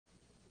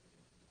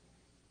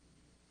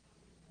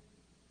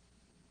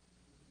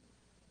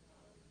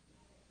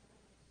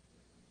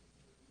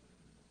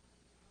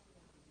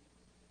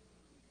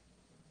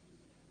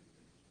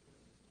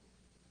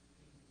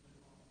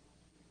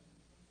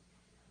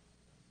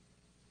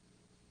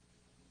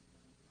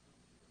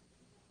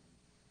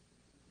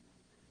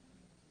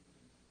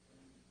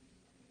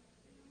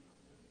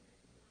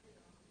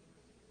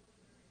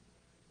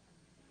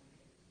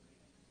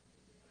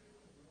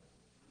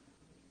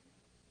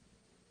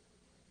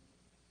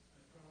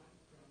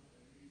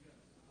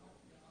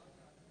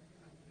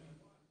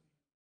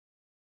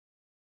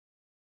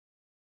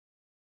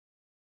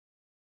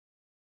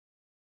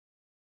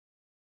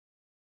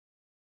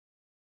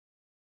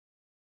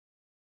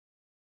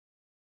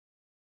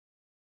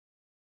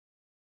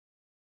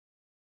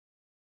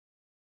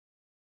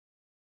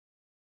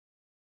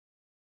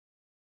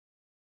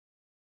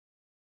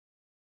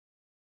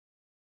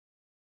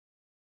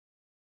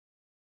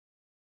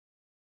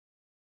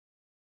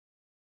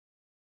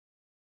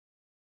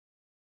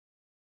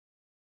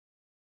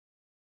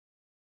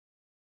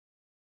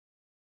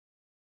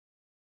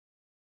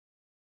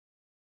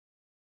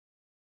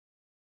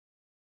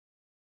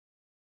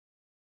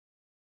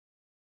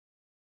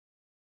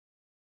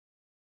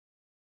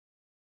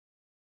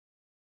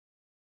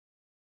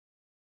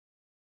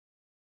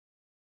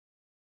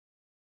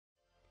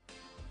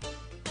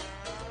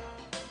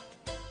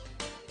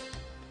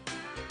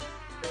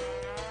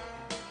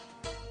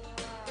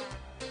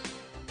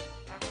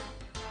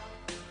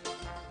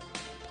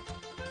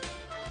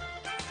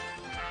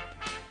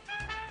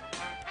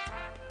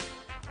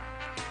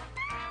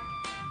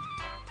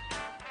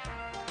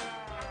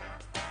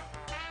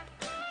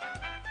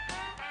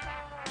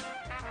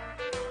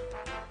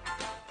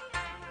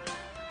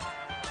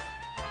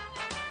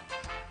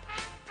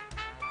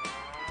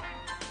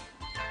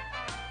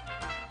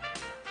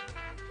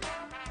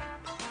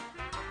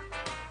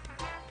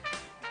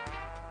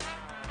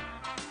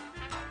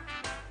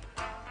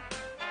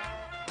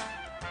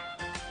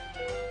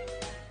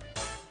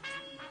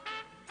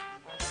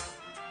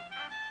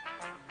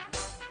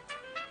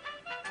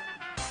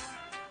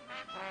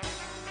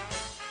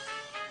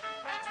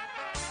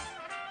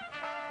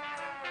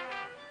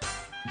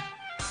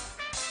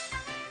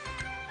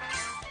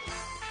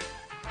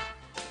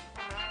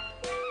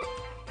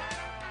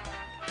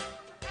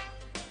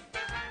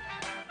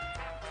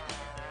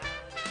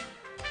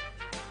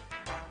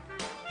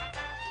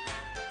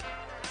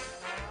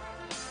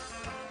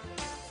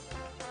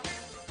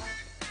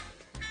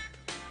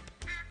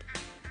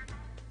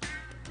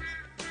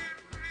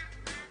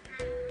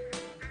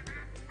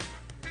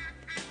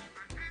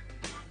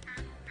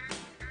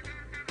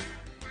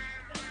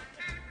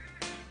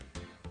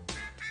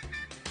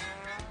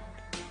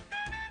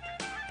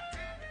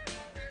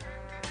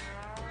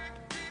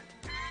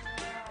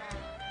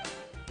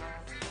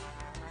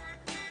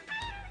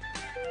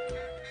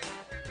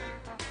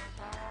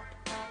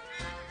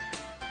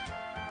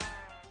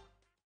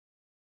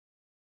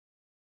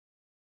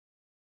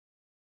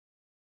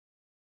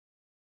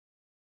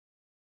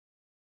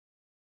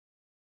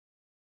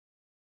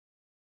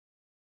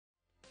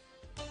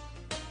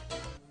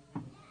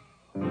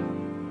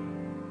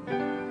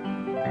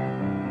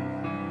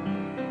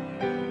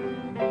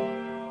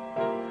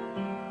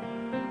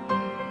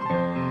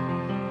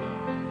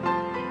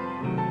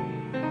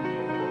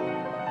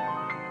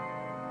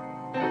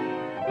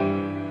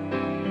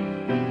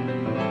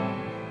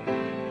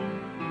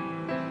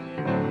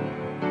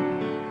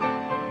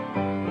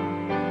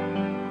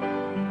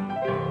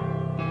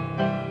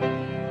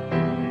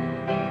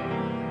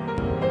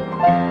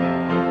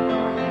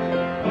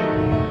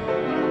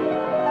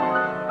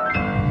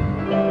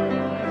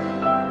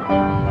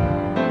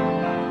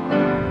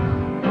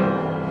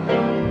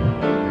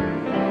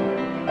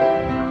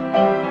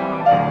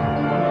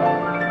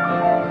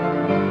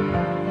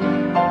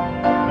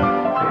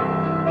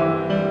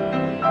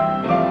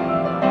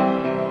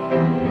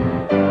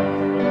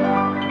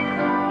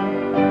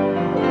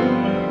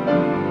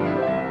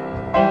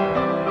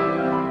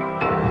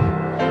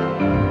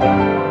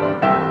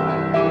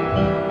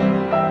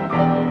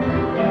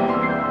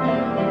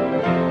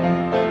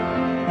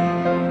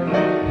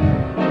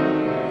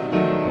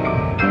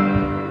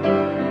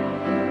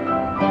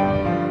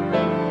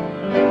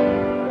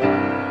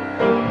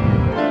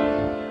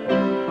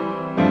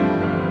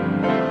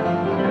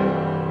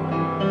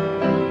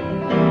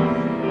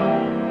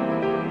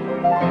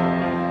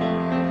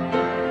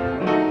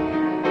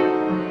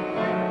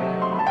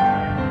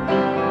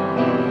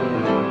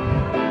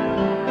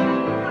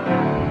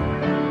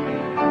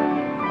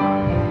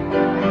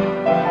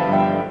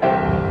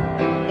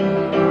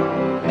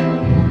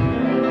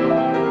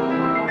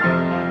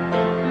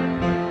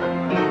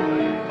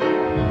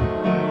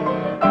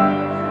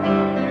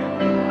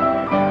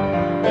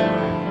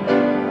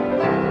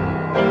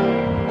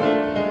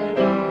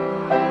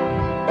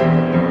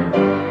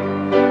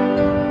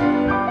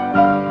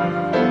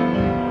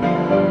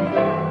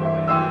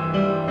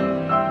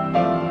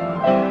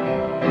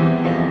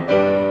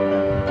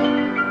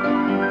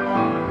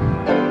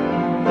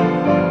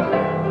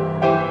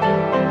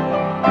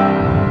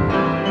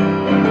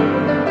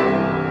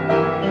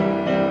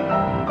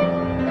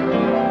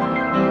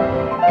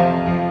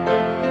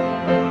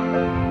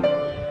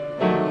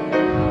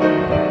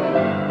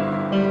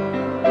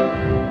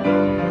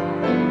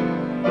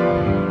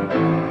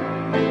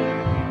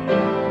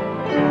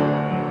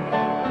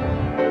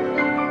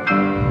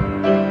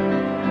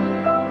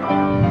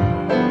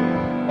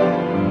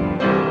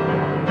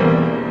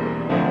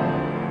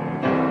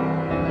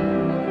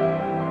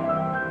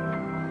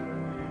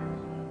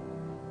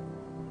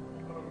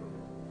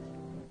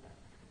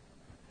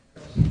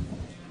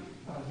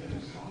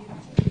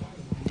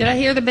Did I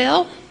hear the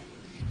bell?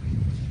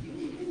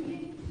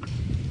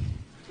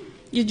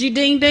 Did you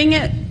ding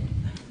it?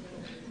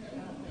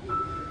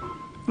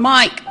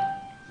 Mike. He's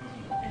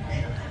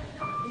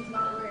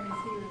not wearing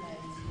his hearing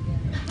aids.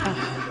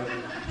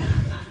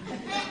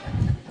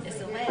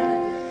 It's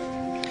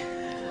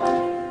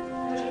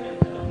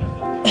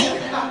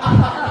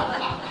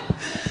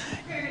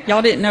 11.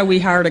 Y'all didn't know we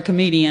hired a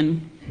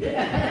comedian.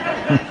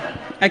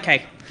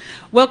 Okay.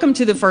 Welcome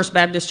to the First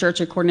Baptist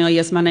Church at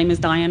Cornelius. My name is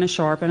Diana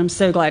Sharp, and I'm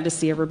so glad to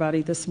see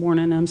everybody this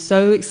morning. I'm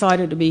so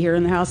excited to be here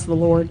in the house of the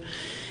Lord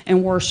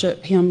and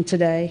worship Him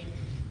today.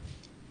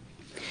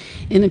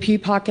 In the pew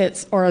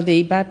pockets are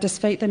the Baptist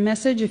Faith and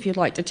Message. If you'd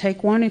like to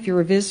take one, if you're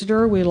a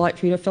visitor, we'd like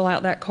for you to fill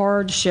out that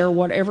card, share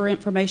whatever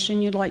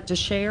information you'd like to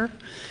share,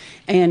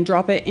 and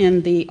drop it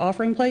in the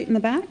offering plate in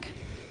the back.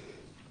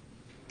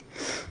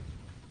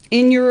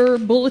 In your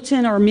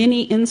bulletin are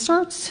many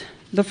inserts.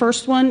 The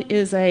first one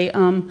is a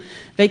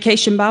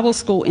Vacation Bible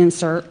School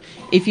insert.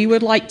 If you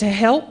would like to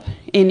help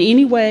in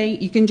any way,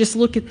 you can just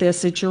look at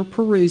this at your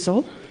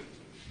perusal.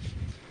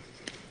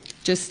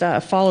 Just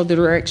follow the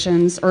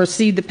directions or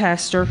see the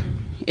pastor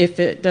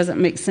if it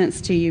doesn't make sense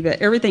to you, but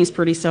everything's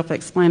pretty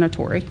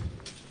self-explanatory.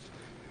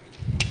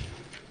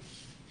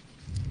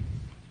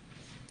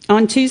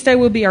 On Tuesday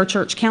will be our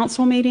church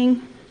council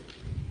meeting.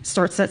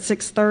 Starts at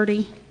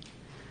 6:30.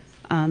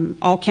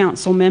 All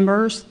council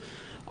members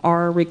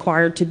are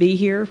required to be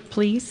here,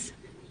 please,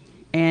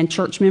 and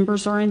church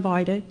members are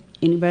invited.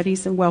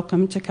 Anybody's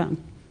welcome to come.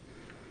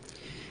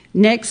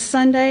 Next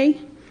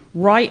Sunday,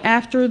 right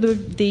after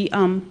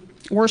the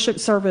worship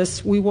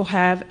service, we will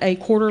have a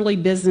quarterly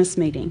business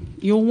meeting.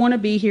 You'll want to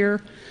be here.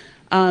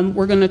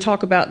 We're going to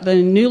talk about the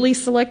newly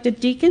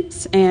selected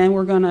deacons, and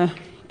we're going to,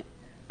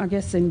 I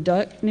guess,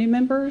 induct new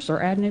members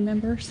or add new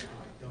members.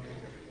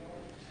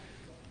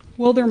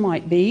 Well, there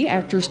might be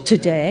after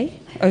today.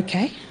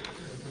 Okay.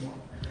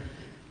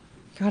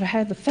 Gotta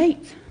have the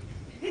faith.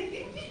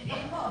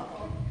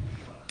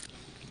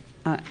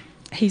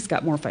 He's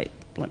got more faith,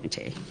 let me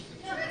tell you.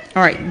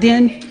 All right,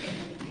 then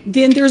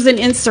there's an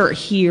insert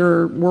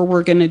here where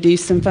we're going to do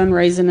some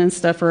fundraising and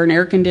stuff for an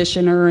air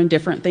conditioner and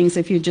different things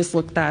if you just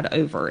look that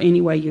over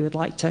any way you would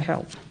like to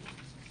help.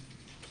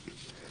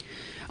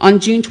 On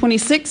June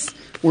 26th,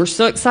 we're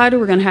so excited.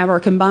 We're going to have our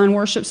combined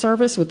worship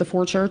service with the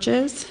four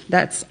churches.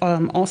 That's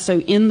also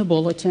in the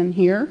bulletin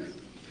here.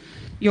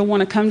 You'll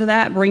want to come to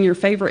that, bring your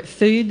favorite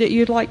food that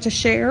you'd like to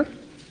share.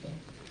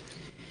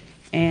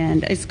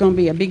 And it's going to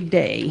be a big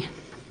day.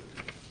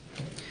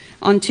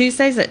 On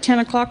Tuesdays at 10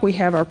 o'clock, we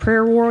have our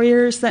prayer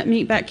warriors that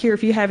meet back here.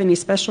 If you have any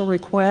special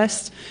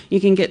requests, you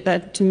can get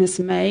that to Miss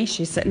May.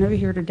 She's sitting over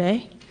here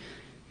today.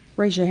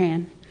 Raise your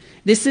hand.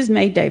 This is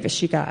May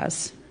Davis, you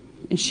guys,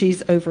 and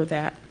she's over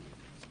that.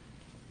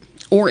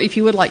 Or if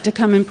you would like to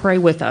come and pray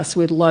with us,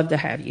 we'd love to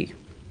have you.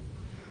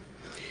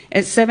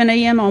 At 7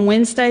 a.m. on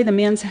Wednesday, the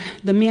men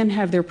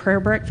have their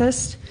prayer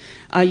breakfast.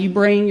 You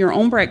bring your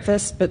own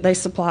breakfast, but they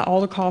supply all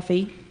the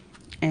coffee.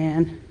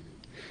 And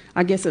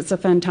I guess it's a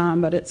fun time,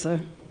 but it's a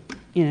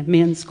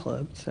men's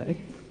club, so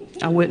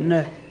I wouldn't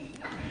know.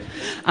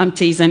 I'm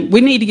teasing.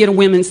 We need to get a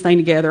women's thing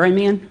together,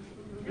 amen?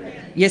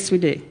 Yes, we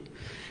do.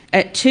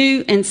 At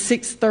 2 and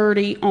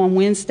 6:30 on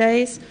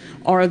Wednesdays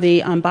are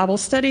the Bible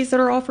studies that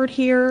are offered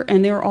here,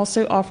 and they're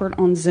also offered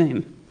on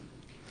Zoom.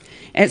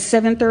 At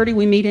 7:30,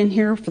 we meet in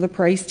here for the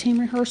praise team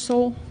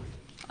rehearsal.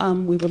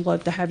 We would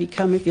love to have you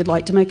come if you'd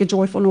like to make a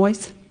joyful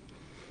noise.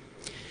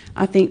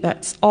 I think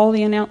that's all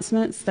the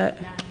announcements that...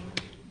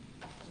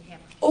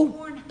 Oh,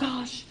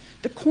 gosh.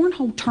 The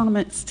cornhole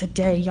tournament's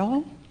today,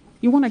 y'all.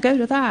 You want to go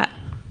to that?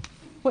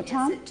 What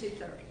time? It's at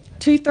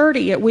 2:30.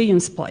 2:30 at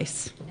Williams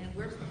Place. And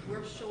we're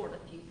short a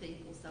few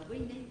people, so we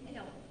need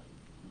help.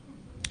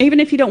 Even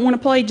if you don't want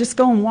to play, just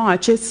go and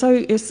watch. It's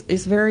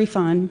very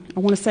fun.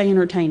 I want to say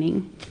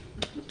entertaining.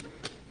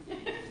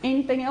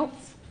 Anything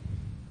else?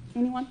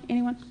 Anyone?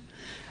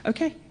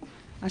 Okay.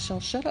 I shall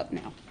shut up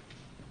now.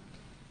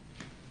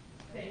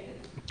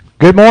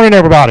 Good morning,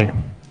 everybody.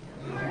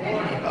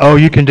 Oh,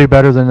 you can do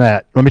better than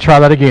that. Let me try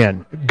that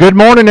again. Good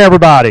morning,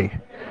 everybody.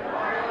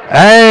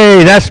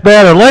 Hey, that's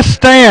better. Let's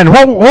stand.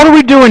 What are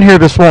we doing here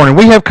this morning?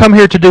 We have come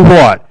here to do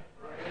what?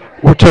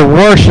 To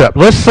worship.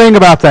 Let's sing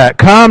about that.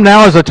 Come,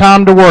 now is the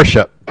time to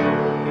worship.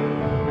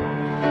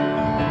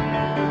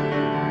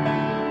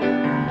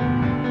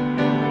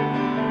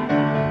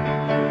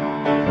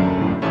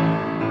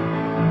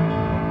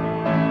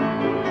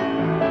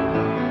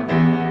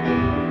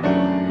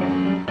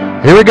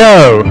 Here we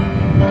go.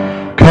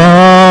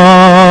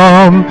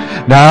 Come,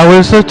 now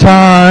is the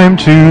time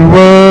to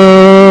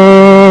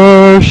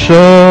worship.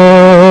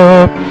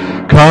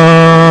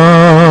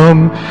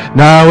 Come,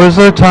 now is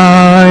the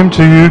time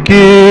to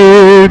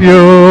give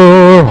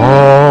your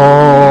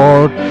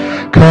heart.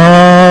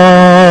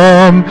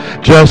 Come,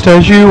 just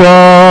as you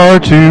are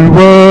to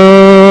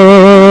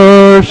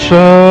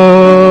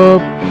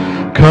worship.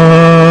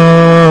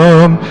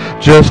 Come,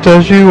 just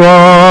as you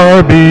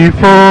are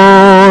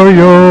before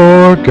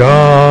your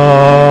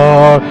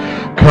God.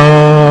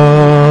 Come.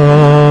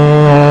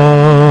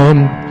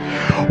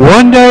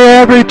 One day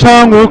every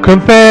tongue will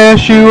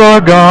confess you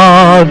are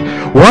God.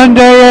 One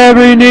day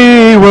every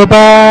knee will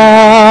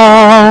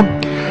bow.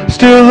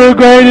 Still the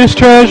greatest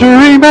treasure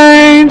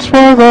remains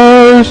for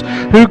those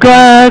who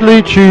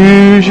gladly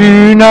choose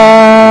you now.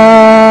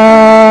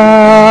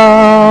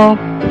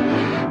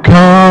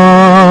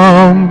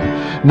 Come,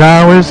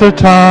 now is the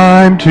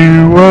time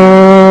to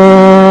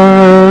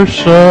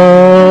worship.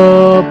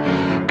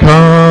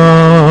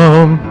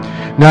 Come,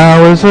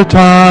 now is the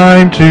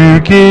time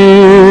to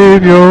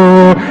give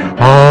your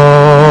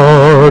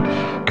heart.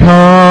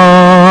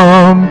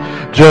 Come,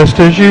 just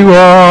as you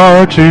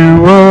are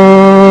to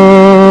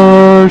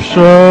worship.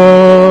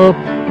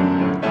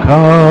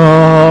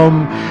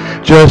 Come,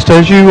 just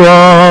as you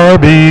are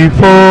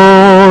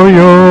before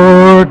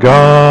your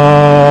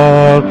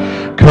God.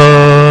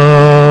 Come.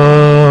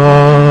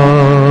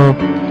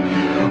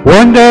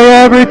 One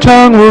day every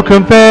tongue will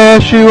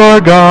confess you are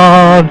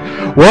God.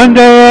 One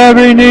day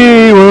every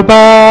knee will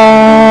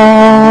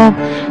bow.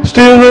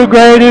 Still the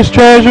greatest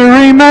treasure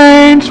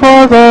remains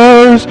for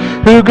those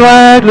who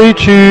gladly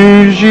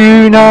choose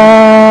you now.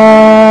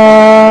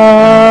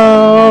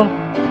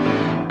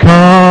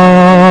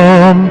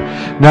 Come,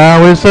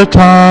 now is the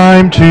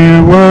time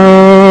to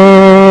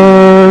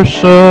worship.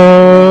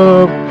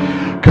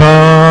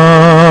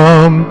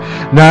 Come,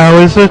 now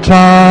is the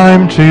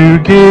time to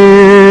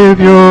give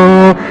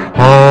your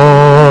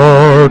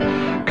heart.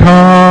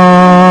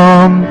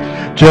 Come,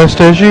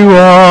 just as you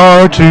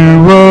are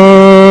to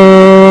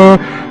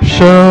worship.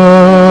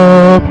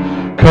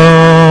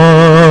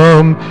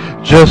 Come,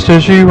 just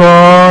as you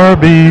are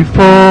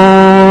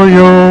before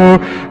your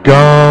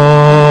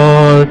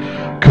God.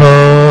 Come.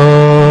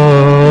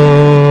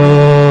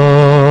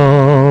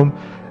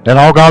 And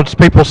all God's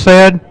people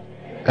said,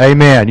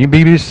 amen. You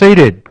be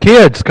seated.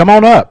 Kids, come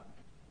on up.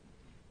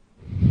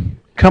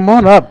 Come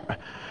on up.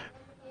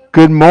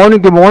 Good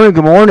morning, good morning,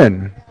 good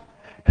morning.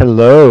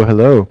 Hello,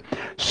 hello.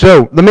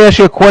 So, let me ask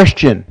you a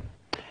question.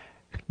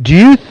 Do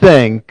you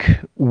think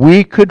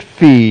we could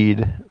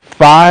feed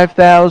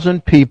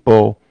 5,000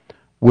 people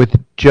with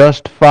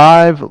just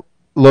 5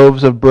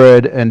 loaves of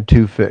bread and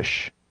 2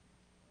 fish?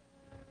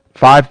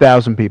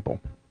 5,000 people.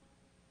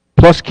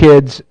 Plus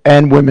kids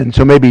and women,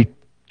 so maybe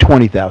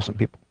 20,000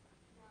 people.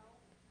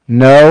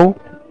 No?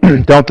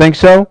 Don't think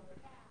so?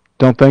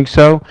 Don't think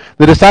so?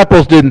 The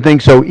disciples didn't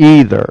think so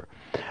either.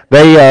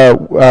 They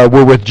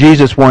were with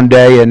Jesus one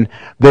day, and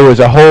there was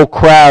a whole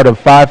crowd of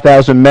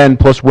 5,000 men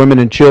plus women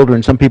and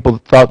children. Some people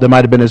thought there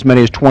might have been as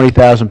many as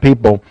 20,000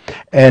 people.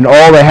 And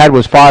all they had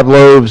was 5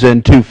 loaves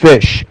and 2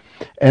 fish.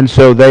 And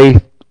so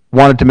they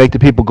wanted to make the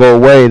people go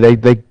away.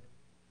 They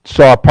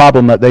saw a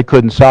problem that they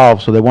couldn't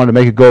solve, so they wanted to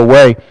make it go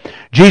away.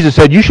 Jesus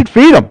said, you should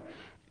feed them.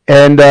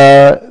 And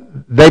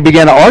they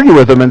began to argue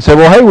with him and said,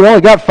 well, hey, we only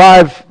got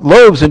 5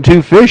 loaves and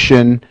 2 fish,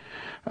 and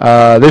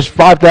there's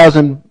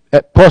 5,000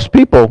 plus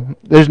people.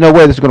 There's no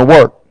way this is going to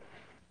work.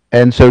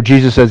 And so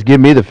Jesus says, give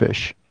me the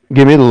fish.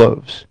 Give me the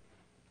loaves.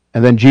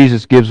 And then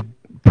Jesus gives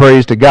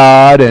praise to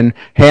God and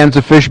hands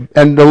the fish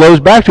and the loaves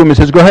back to him and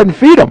says, go ahead and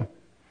feed them.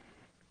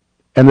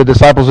 And the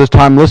disciples this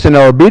time listen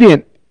and are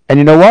obedient. And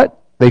you know what?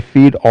 They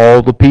feed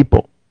all the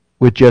people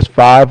with just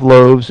 5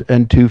 loaves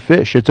and 2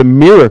 fish. It's a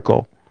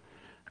miracle.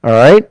 All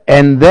right?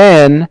 And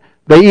then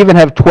they even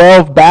have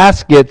 12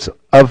 baskets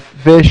of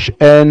fish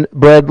and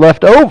bread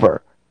left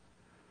over.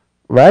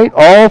 Right?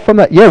 All from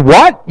that. Yeah,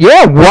 what?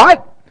 Yeah,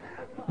 what?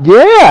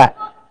 Yeah.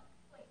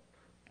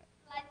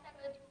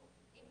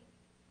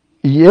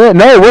 Yeah,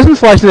 no, it wasn't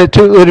slicing it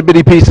into little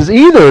bitty pieces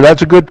either.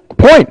 That's a good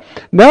point.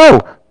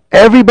 No,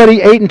 everybody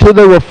ate until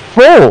they were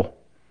full.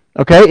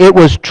 Okay? It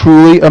was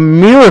truly a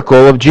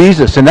miracle of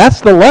Jesus. And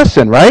that's the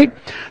lesson, right?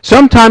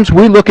 Sometimes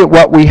we look at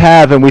what we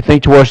have and we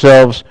think to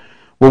ourselves,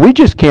 well, we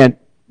just can't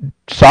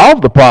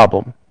solve the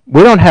problem.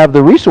 We don't have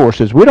the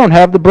resources. We don't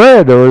have the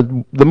bread or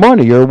the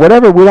money or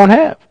whatever we don't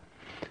have.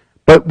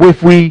 But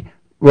if we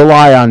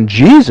rely on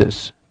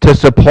Jesus to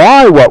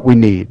supply what we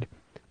need,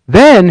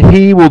 then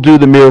he will do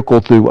the miracle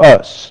through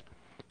us.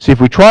 See,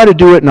 if we try to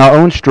do it in our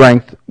own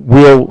strength,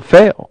 we'll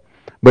fail.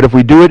 But if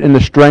we do it in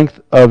the strength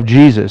of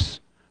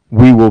Jesus,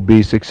 we will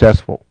be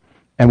successful.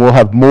 And we'll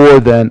have more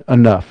than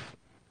enough.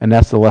 And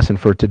that's the lesson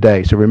for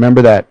today. So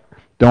remember that.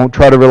 Don't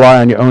try to rely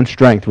on your own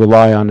strength.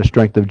 Rely on the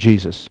strength of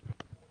Jesus.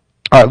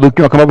 All right, Luke,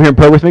 you want to come over here and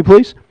pray with me,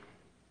 please?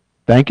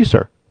 Thank you,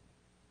 sir.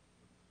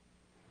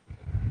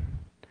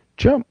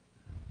 Jump.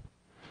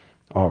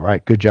 All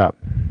right, good job.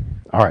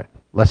 All right,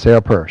 let's say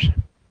our prayers.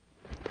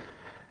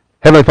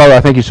 Heavenly Father, I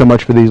thank you so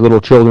much for these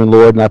little children,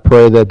 Lord, and I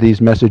pray that these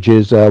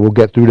messages will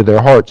get through to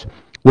their hearts.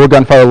 Lord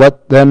God, Father,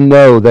 let them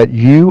know that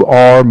you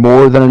are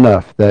more than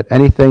enough, that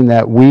anything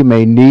that we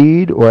may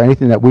need or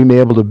anything that we may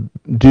be able to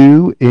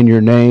do in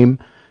your name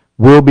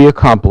will be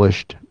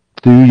accomplished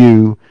through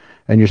you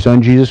and your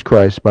Son, Jesus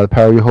Christ, by the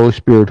power of your Holy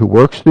Spirit, who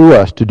works through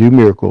us to do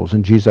miracles.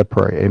 In Jesus I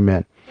pray.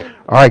 Amen.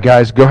 All right,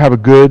 guys, go have a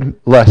good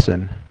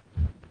lesson.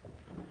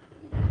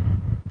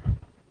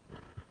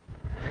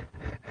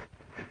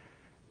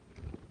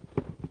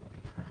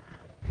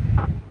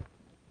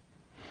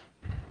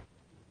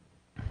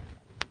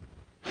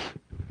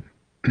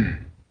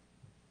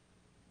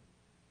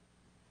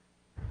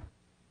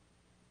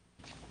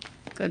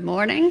 Good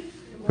morning.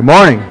 Good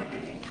morning.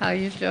 How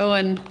you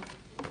doing?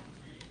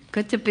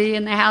 Good to be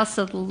in the house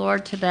of the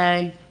Lord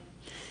today.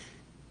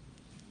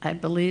 I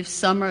believe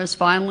summer is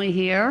finally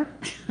here.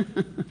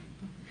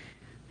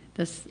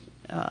 It's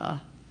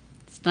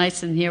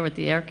nice in here with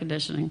the air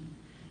conditioning.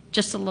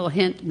 Just a little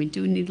hint, we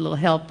do need a little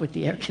help with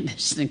the air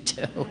conditioning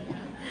too.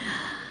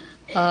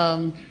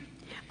 On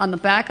the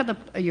back of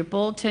your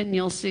bulletin,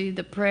 you'll see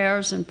the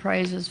prayers and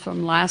praises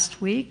from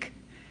last week.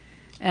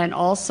 And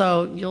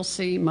also, you'll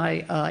see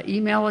my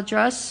email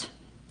address.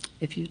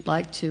 If you'd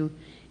like to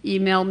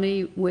email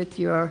me with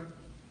your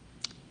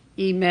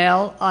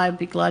email, I'd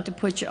be glad to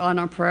put you on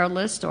our prayer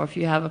list. Or if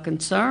you have a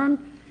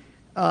concern,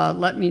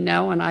 let me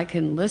know and I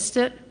can list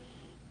it.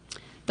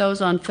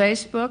 Those on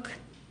Facebook,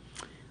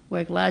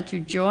 we're glad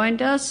you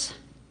joined us.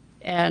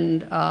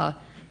 And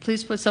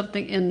please put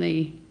something in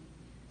the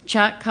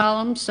chat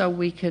column so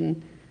we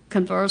can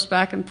converse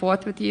back and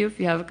forth with you if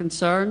you have a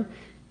concern.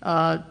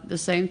 The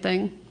same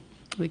thing,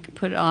 we can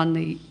put it on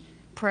the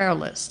prayer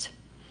list.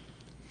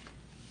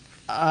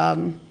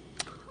 I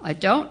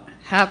don't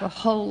have a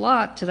whole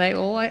lot today.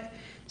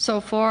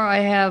 So far I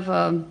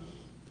have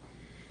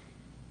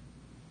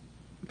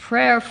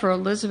prayer for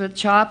Elizabeth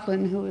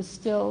Choplin, who is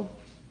still...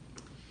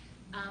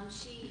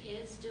 She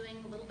is doing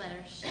a little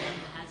better. She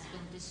has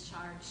been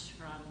discharged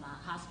from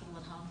hospital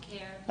and home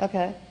care.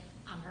 Okay.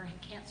 Her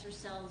cancer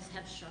cells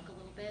have shrunk a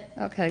little bit.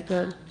 Okay,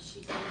 good.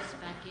 She goes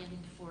back in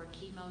for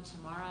chemo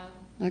tomorrow.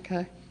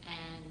 Okay.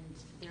 And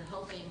they're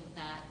hoping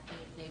that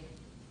they've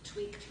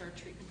tweaked her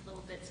treatment a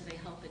little bit, so they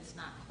hope it's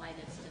not quite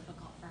as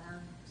difficult for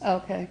her.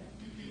 Okay.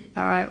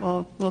 All right,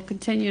 well, we'll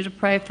continue to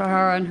pray for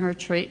her and her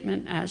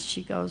treatment as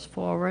she goes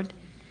forward.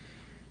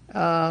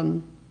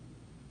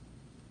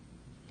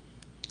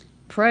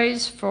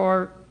 Praise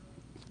for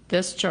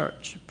this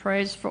church,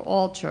 praise for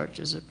all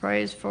churches,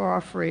 praise for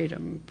our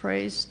freedom,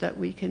 praise that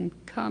we can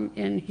come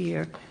in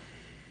here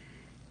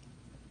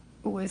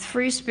with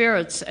free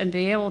spirits and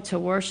be able to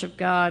worship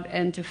God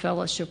and to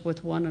fellowship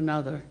with one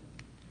another.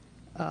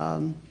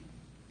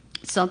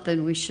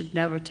 Something we should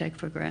never take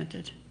for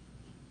granted.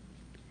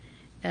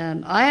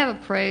 And I have a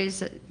praise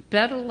that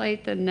better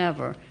late than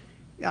never.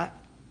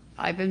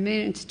 I've been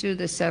meaning to do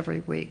this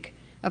every week.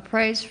 A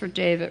praise for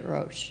David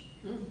Roche.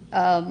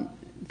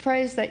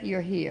 Praise that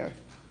you're here.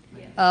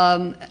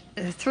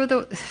 Through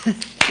the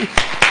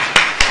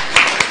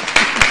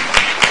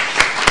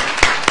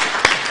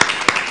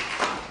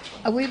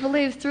we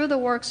believe through the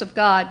works of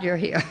God you're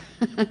here.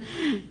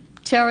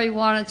 Terry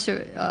wanted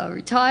to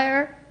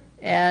retire,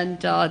 and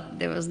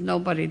there was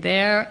nobody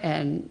there,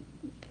 and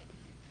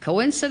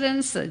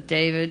coincidence that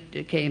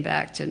David came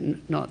back to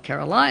North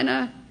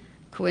Carolina,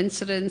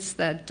 coincidence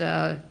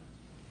that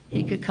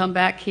he could come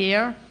back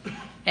here,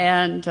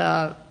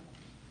 and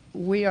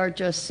we are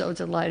just so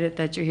delighted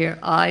that you're here.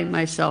 I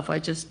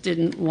just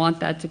didn't want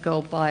that to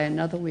go by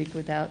another week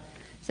without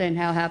saying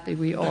how happy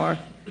we are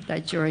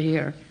that you're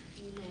here.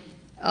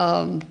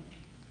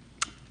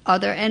 Are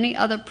there any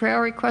other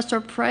prayer requests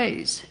or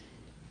praise?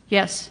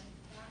 Yes?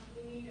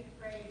 We need to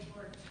pray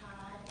for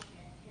Todd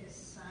and his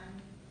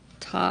son.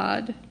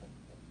 Todd?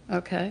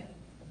 Okay.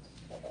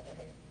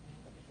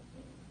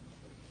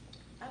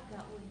 I've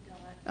got one,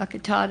 God. Okay,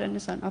 Todd and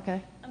his son.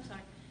 Okay. I'm sorry.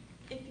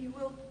 If you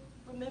will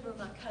remember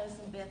my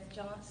cousin Beth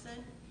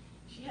Johnson,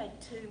 she had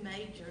 2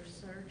 major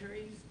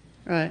surgeries.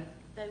 Right.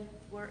 They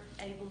weren't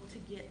able to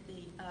get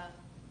the,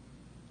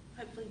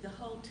 hopefully the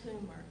whole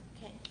tumor,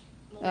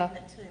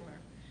 malignant tumor.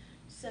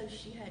 So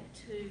she had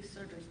 2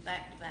 surgeries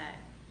back to back.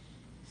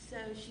 So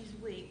she's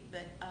weak,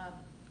 but I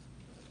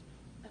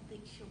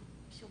think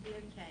she'll be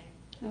okay.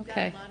 We've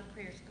Okay. got a lot of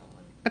prayers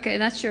going. Okay,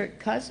 and that's your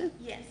cousin?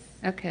 Yes.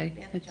 Okay.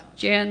 Beth It's Johnson.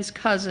 Jan's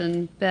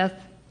cousin, Beth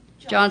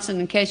Johnson,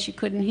 in case you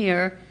couldn't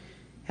hear,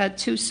 had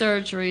 2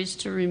 surgeries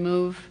to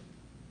remove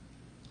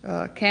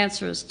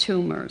cancerous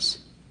tumors.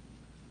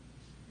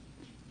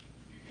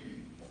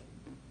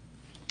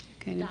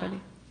 Okay, anybody?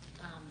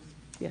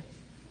 Yeah.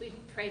 We've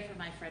prayed for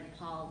my friend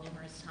Paul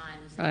numerous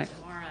times. Right.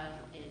 Tomorrow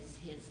is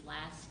his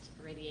last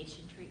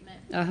radiation treatment.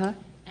 Uh-huh.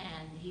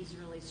 And he's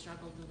really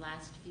struggled the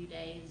last few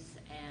days,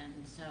 and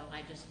so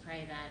I just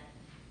pray that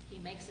he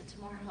makes it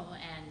tomorrow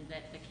and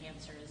that the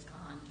cancer is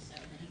gone so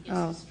that he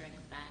gets his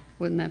strength back.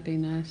 Wouldn't that be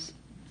nice?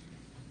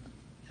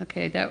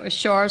 Okay, that was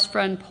Char's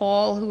friend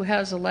Paul, who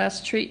has the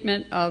last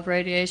treatment of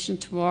radiation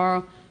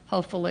tomorrow.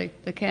 Hopefully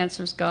the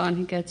cancer's gone,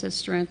 he gets his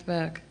strength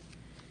back.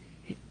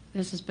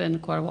 This has been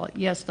quite a while.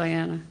 Yes,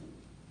 Diana?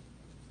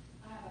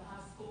 I have a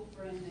high school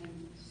friend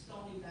named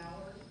Stony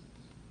Ballard.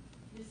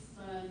 His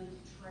son,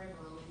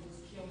 Trevor, was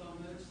killed on a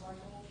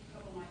motorcycle a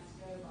couple nights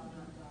ago by a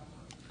drunk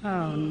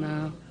driver. Oh,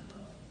 no.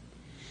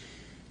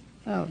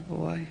 Oh,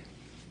 boy.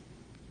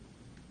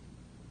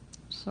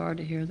 Sorry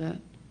to hear that.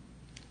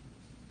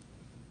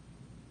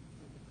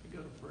 I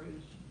got a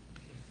praise.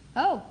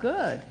 Oh,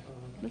 good.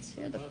 Let's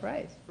hear the My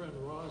praise. friend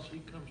Ross, he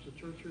comes to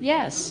church here.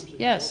 Yes, sometimes.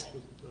 He yes. walks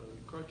with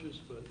crutches,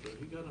 but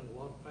he got in a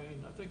lot of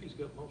pain. I think he's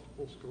got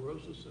multiple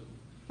sclerosis and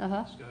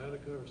Uh-huh.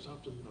 sciatica or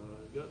something.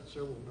 He got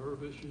several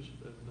nerve issues,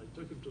 and they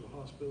took him to the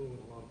hospital in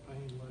a lot of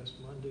pain last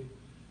Monday.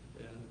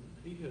 And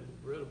he had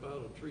read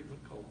about a treatment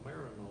called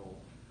Marinol,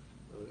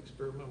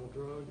 experimental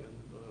drug, and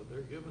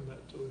they're giving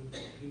that to him.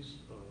 He's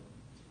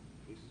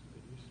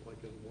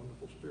like in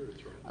wonderful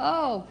spirits right now.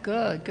 Oh,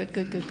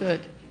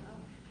 good.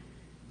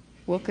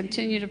 We'll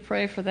continue to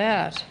pray for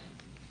that.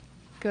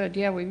 Good.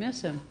 Yeah, we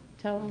miss him.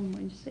 Tell him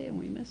when you see him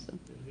we miss him.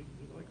 Yeah,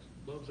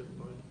 he loves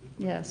everybody.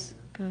 Yes,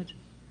 good.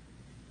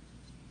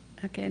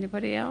 Okay,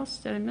 anybody else?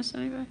 Did I miss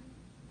anybody?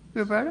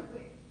 Roberta?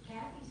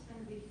 Kathy's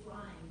going to be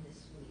flying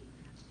this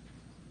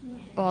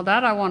week. Well,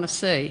 that I want to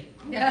see.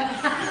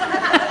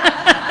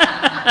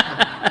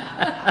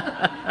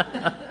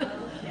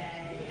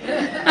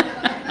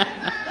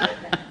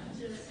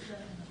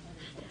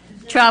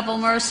 Travel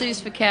mercies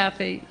for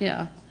Kathy,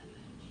 yeah.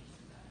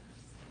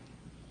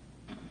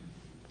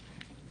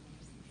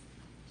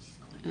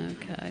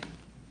 Okay.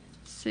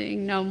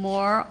 Seeing no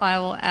more, I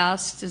will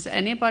ask, does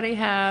anybody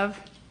have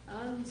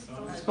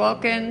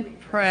unspoken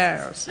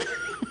prayers?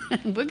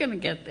 We're going to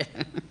get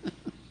there.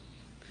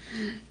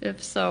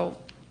 If so,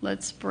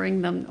 let's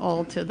bring them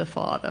all to the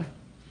Father.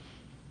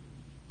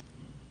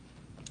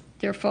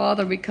 Dear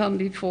Father, we come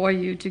before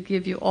you to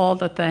give you all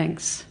the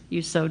thanks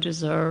you so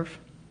deserve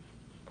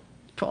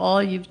for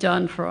all you've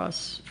done for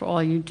us, for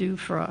all you do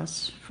for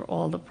us, for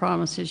all the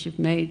promises you've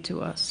made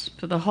to us,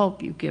 for the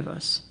hope you give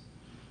us.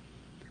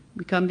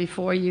 We come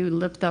before you,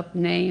 lift up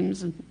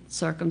names and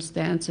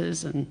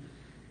circumstances, and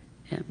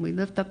we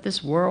lift up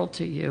this world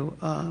to you.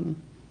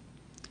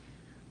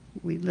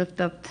 We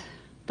lift up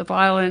the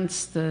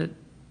violence, the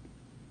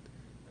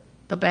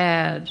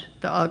bad,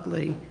 the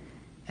ugly,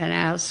 and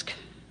ask,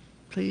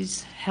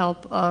 please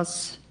help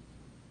us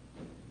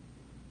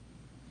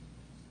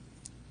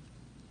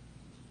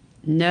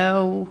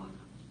know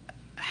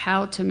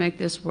how to make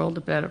this world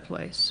a better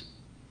place.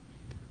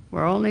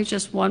 We're only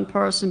just one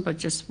person, but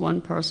just one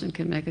person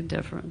can make a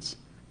difference.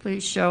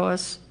 Please show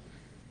us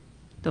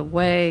the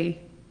way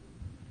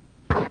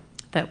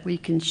that we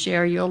can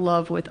share your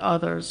love with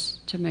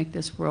others to make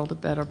this world a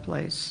better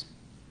place.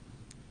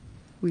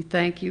 We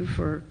thank you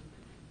for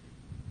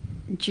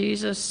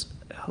Jesus,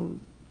 who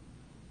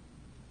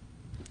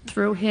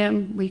through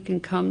him we can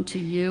come to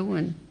you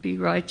and be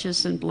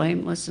righteous and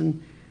blameless,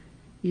 and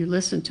you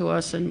listen to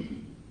us,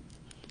 and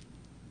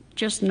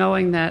just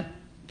knowing that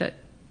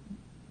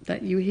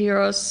you hear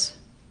us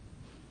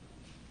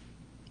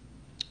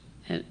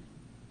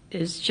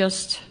is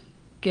just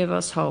give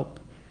us hope.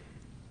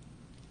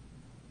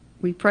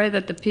 We pray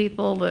that the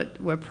people that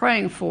we're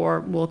praying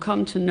for will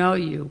come to know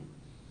you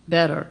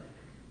better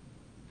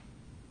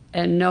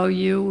and know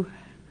you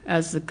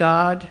as the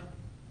God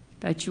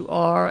that you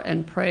are,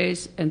 and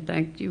praise and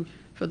thank you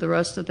for the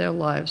rest of their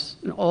lives.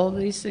 And all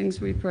these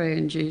things we pray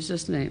in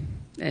Jesus' name.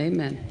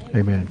 Amen.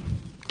 Amen.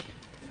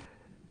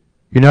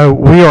 You know,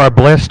 we are a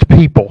blessed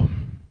people.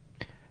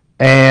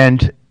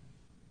 And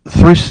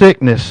through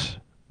sickness,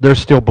 there's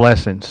still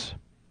blessings.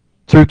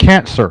 Through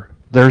cancer,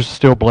 there's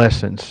still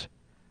blessings.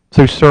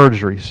 Through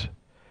surgeries,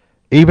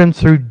 even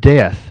through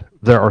death,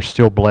 there are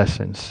still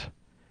blessings.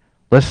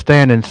 Let's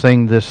stand and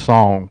sing this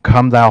song,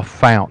 Come Thou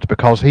Fount,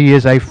 because he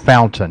is a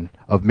fountain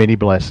of many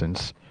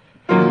blessings.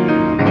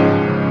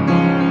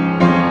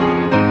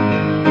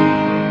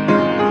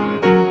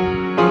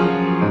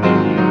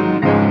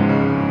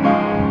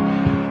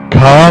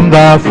 Come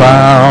thou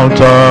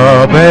fount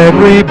of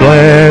every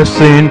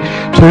blessing,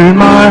 to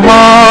my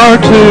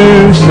heart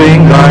to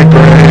sing thy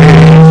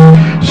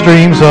praise.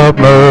 Streams of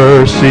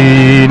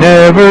mercy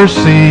never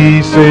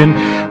ceasing,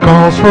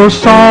 calls for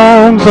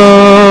songs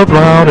of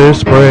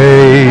loudest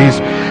praise.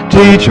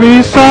 Teach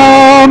me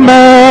some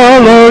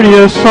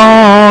melodious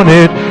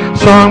sonnet,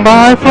 sung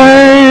by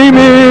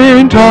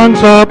flaming tongues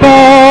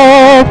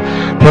above.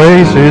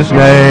 Praise his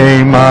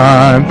name,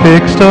 I'm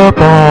fixed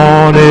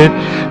upon it,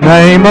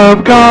 name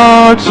of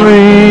God's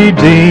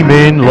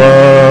redeeming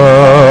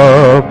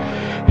love.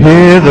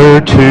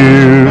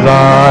 Hitherto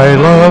thy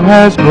love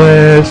has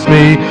blessed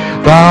me,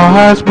 thou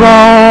hast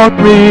brought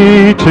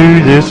me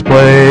to this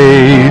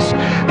place,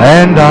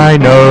 and I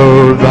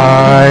know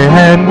thy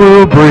hand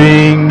will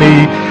bring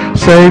me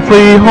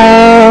safely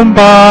home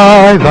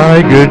by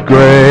thy good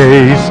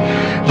grace.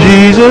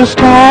 Jesus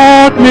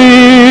taught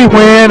me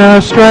when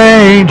a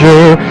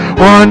stranger,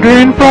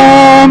 wandering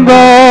from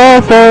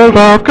the fold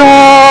of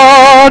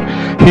God,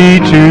 he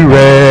to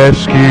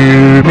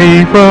rescue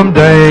me from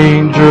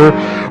danger,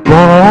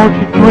 bought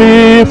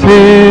with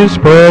his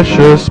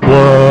precious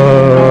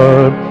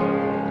blood.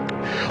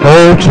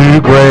 Oh,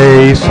 to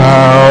grace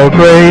how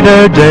great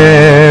a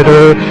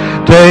debtor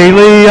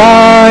daily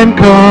I'm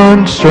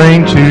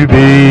constrained to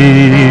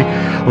be.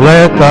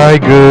 Let thy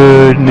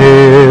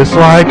goodness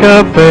like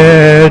a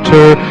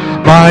fetter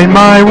bind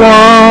my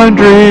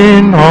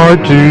wandering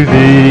heart to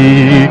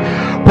thee.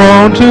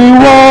 Prone to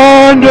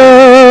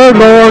wander,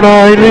 Lord,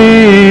 I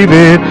leave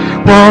it,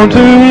 prone to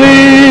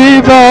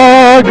leave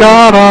the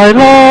God I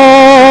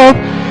love.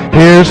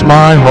 Here's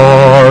my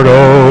heart,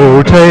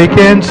 oh, take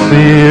and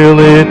seal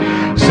it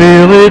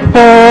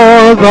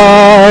for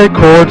thy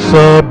courts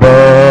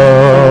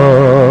above.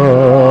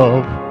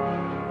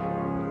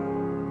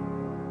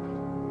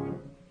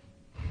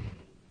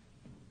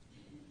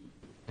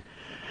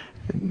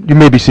 You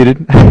may be seated.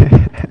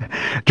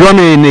 Join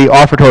me in the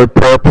offertory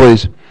prayer,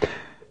 please.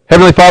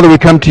 Heavenly Father, we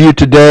come to you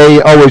today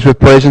always with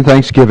praise and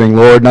thanksgiving,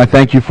 Lord, and I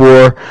thank you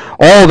for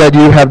all that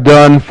you have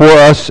done for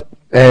us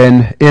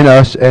and in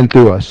us and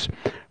through us.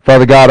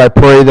 Father God, I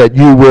pray that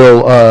you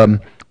will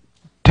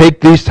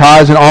take these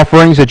tithes and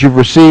offerings that you've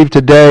received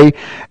today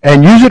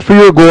and use it for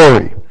your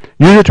glory.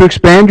 Use it to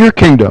expand your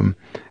kingdom,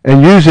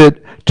 and use it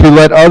to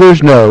let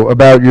others know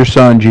about your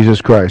Son,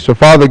 Jesus Christ. So,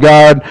 Father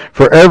God,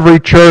 for every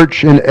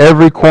church in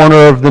every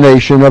corner of the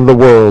nation, of the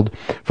world,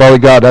 Father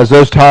God, as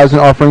those tithes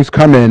and offerings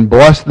come in,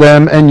 bless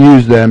them and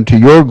use them to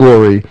your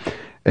glory.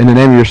 In the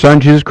name of your Son,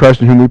 Jesus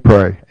Christ, in whom we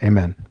pray.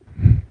 Amen.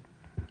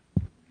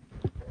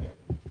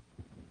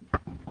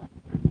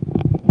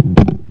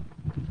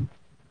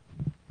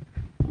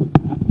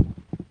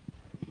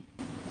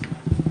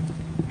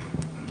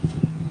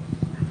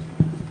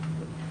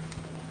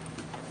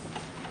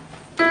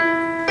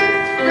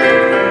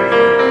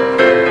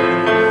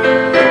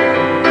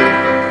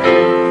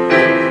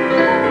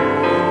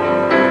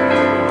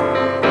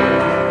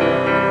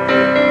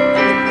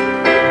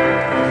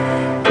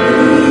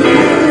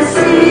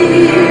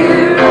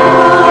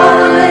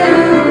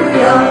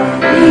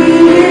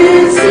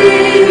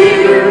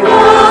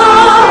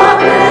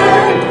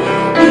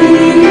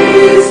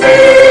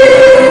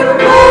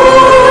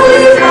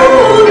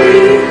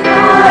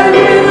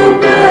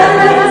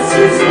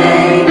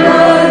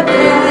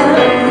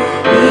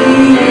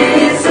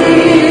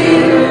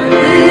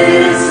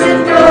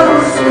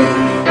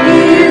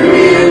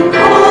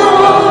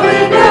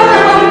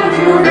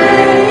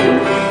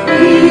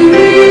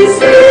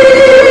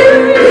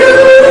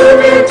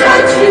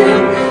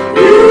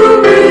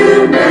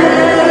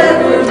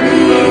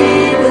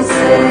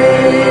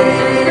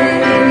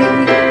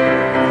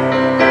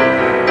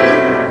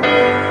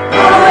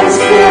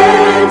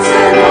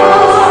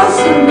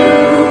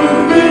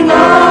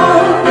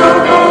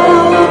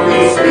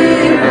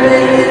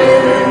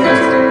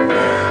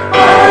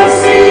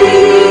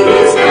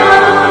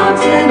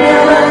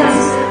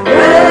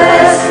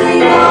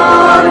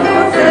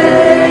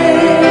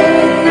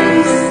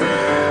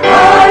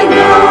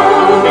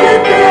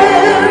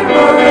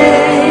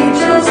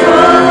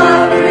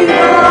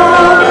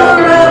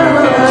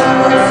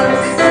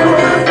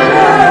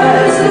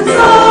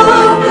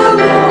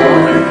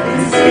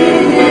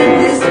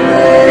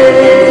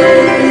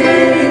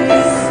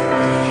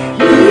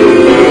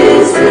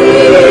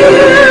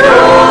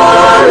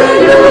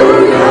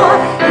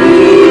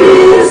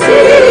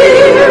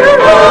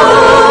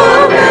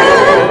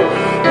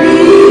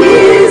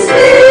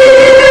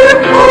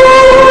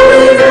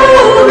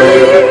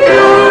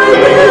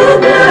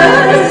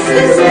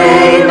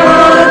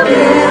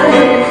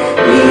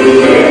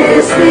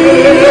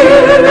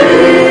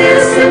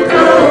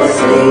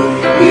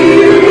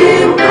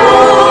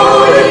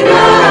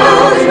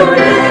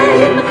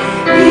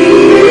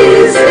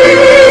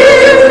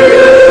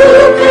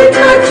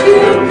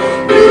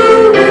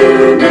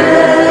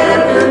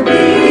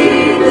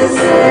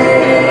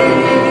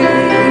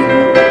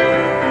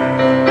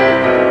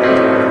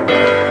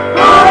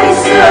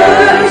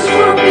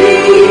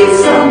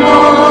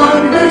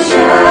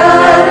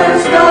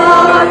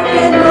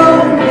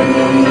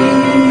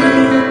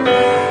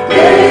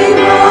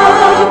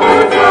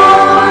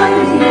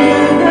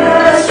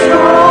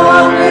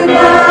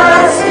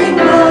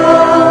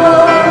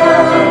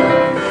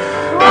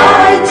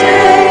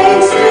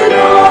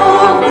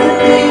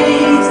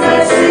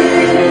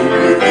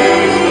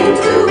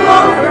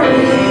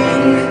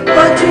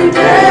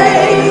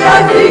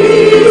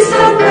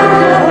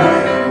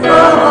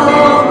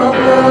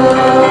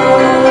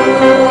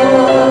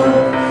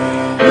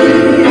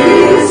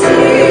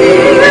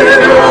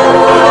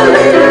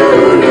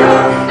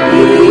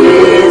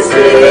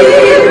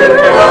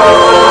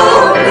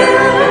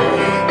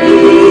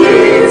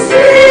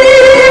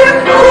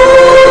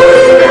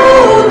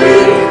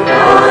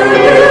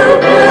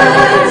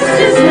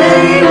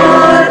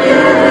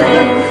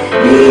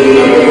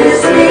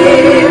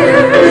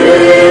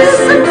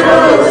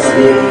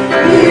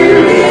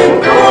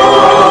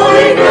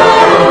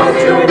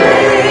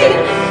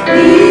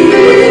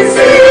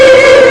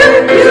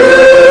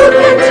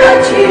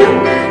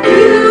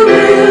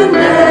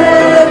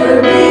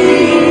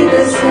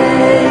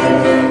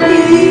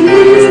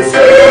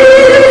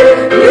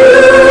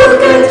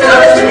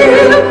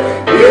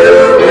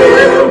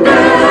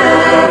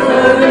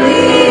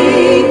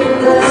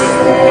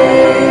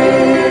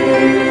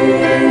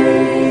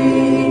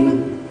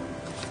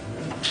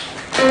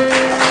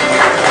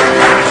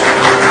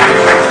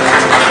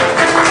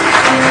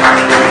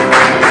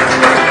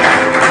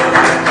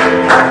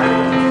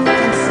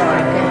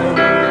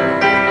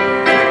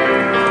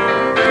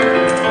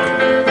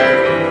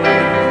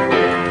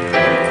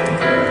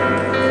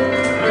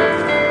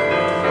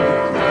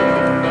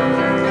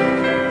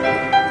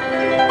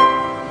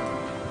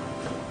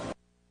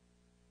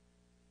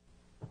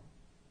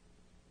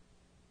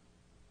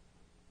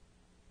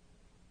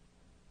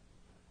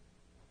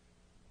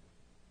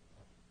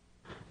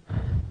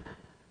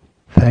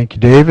 Thank you,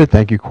 David.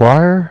 Thank you,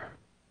 choir.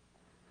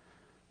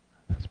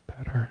 Let's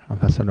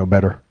Yes, I know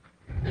better.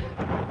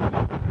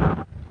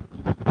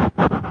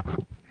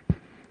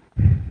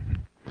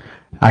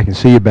 I can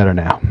see you better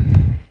now.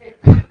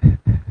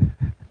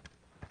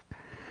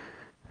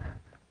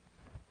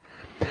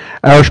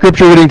 Our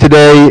scripture reading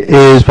today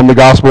is from the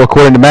Gospel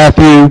according to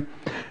Matthew,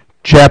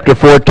 chapter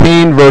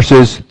 14,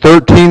 verses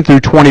 13 through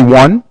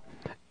 21.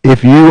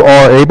 If you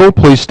are able,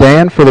 please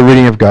stand for the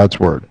reading of God's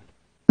Word.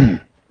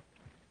 And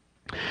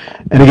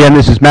again,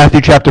 this is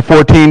Matthew chapter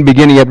 14,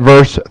 beginning at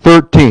verse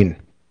 13.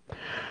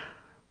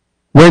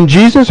 When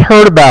Jesus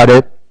heard about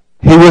it,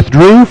 he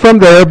withdrew from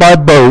there by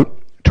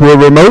boat to a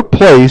remote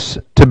place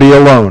to be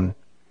alone.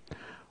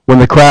 When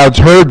the crowds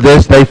heard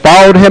this, they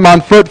followed him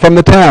on foot from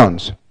the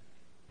towns.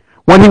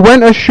 When he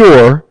went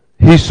ashore,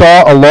 he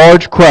saw a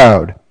large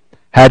crowd,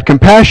 had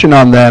compassion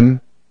on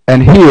them,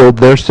 and healed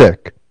their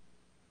sick.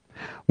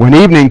 When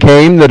evening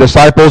came, the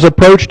disciples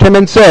approached him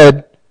and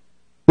said,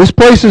 "This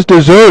place is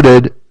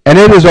deserted, and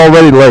it is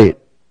already late.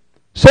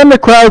 Send the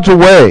crowds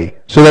away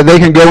so that they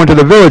can go into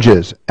the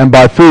villages and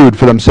buy food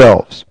for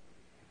themselves."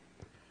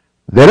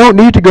 "They don't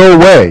need to go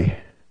away,"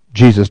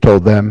 Jesus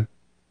told them.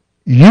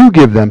 "You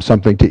give them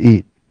something to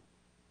eat."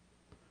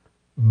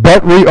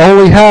 "But we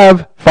only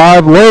have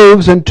 5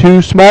 loaves and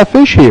 2 small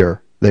fish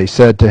here," they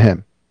said to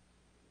him.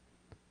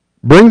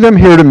 "Bring them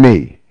here to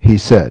me," he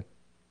said.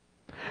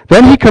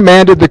 Then he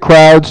commanded the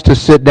crowds to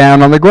sit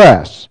down on the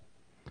grass.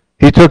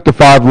 He took the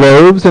 5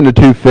 loaves and the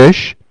 2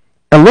 fish,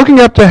 and looking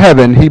up to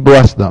heaven, he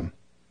blessed them.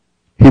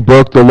 He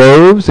broke the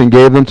loaves and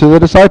gave them to the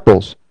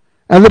disciples,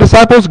 and the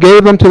disciples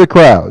gave them to the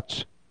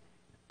crowds.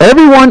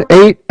 Everyone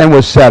ate and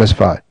was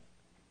satisfied.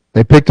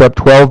 They picked up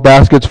 12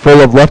 baskets full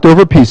of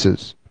leftover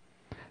pieces.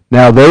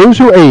 Now those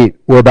who ate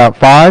were about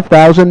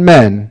 5,000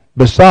 men,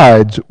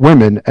 besides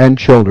women and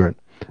children.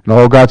 And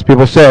all God's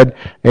people said,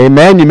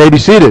 "Amen." You may be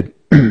seated.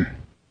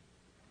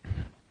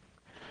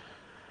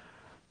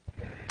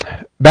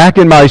 Back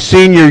in my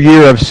senior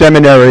year of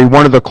seminary,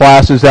 one of the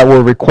classes that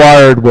were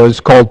required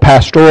was called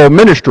pastoral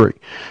ministry.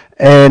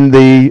 And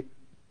the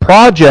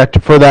project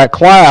for that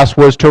class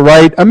was to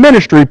write a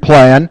ministry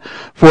plan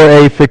for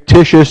a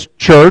fictitious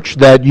church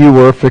that you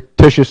were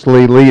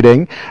fictitiously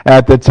leading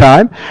at the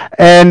time.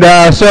 And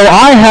so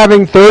I,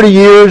 having 30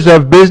 years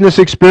of business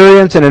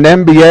experience and an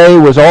MBA,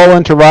 was all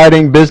into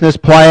writing business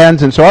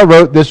plans. And so I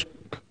wrote this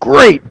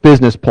great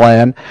business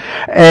plan.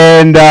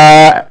 And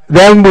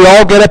then we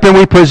all get up and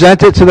we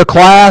present it to the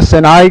class,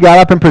 and I got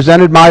up and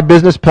presented my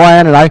business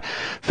plan, and I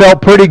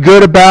felt pretty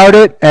good about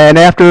it. And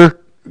after a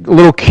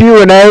little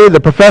Q&A, the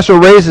professor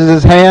raises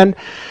his hand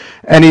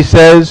and he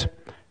says,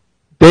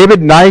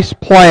 "David, nice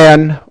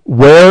plan.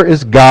 Where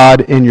is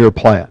God in your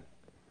plan?"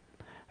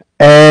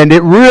 And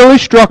it really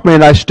struck me,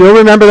 and I still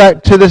remember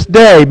that to this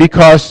day,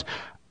 because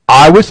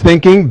I was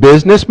thinking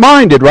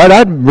business-minded, right?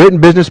 I'd written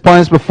business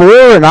plans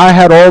before, and I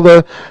had all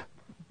the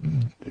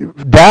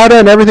data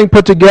and everything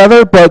put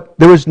together, but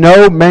there was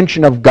no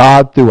mention of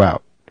God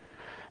throughout.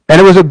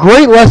 And it was a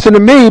great lesson to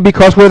me,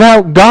 because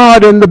without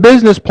God in the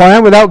business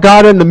plan, without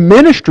God in the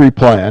ministry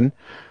plan,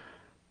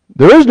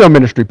 there is no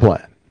ministry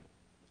plan.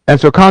 And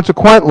so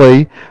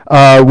consequently,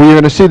 we're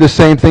going to see the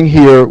same thing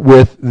here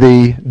with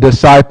the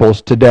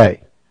disciples today.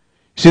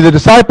 See, the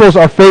disciples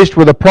are faced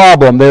with a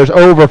problem. There's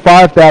over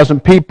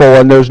 5,000 people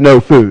and there's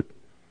no food.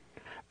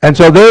 And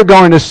so they're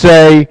going to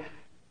say,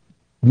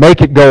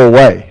 "Make it go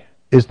away,"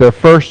 is their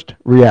first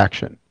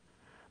reaction.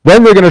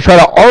 Then they're going to try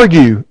to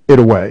argue it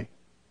away.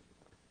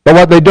 But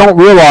what they don't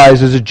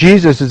realize is that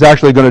Jesus is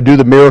actually going to do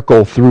the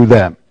miracle through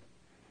them.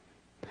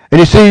 And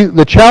you see,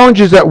 the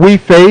challenges that we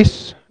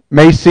face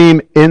may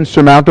seem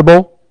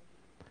insurmountable,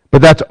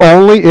 but that's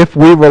only if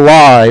we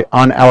rely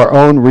on our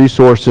own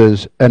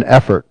resources and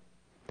effort.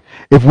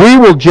 If we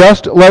will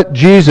just let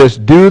Jesus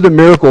do the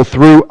miracle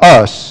through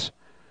us,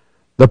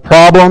 the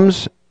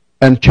problems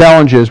and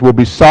challenges will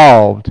be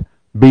solved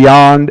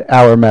beyond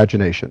our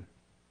imagination.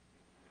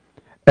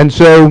 And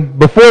so,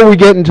 before we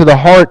get into the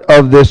heart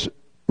of this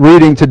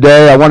reading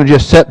today, I want to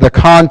just set the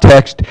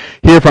context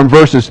here from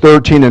verses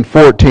 13 and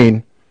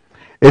 14.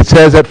 It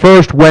says at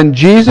first, when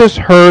Jesus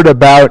heard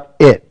about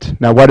it.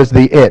 Now, what is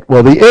the it?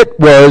 Well, the it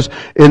was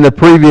in the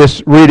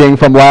previous reading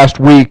from last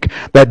week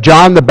that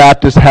John the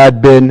Baptist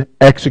had been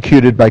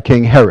executed by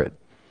King Herod.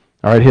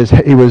 All right,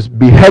 he was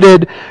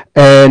beheaded,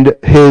 and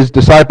his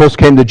disciples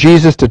came to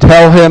Jesus to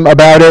tell him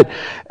about it.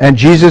 And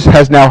Jesus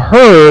has now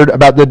heard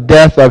about the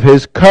death of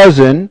his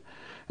cousin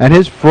and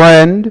his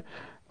friend,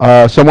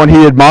 someone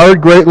he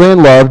admired greatly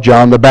and loved,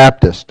 John the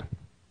Baptist.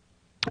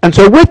 And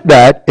so with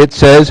that, it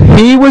says,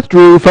 he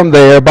withdrew from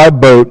there by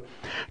boat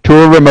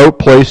to a remote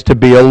place to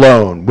be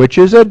alone, which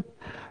is a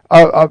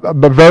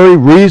very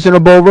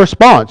reasonable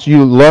response.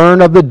 You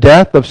learn of the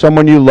death of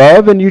someone you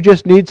love, and you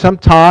just need some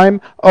time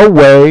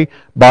away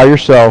by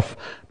yourself,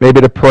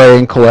 maybe to pray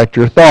and collect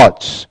your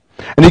thoughts.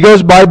 And he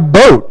goes by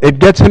boat. It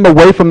gets him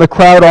away from the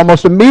crowd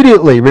almost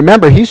immediately.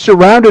 Remember, he's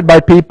surrounded by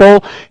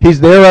people. He's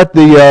there at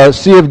the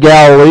Sea of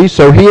Galilee,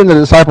 so he and the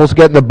disciples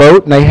get in the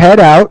boat, and they head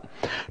out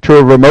to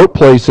a remote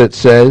place, it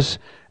says,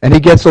 and he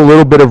gets a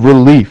little bit of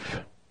relief.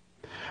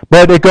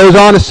 But it goes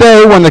on to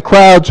say, when the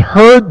crowds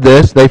heard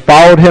this, they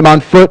followed him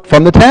on foot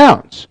from the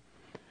towns.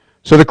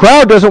 So the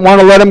crowd doesn't want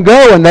to let him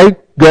go, and they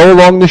go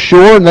along the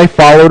shore and they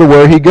follow to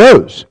where he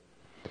goes.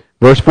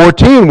 Verse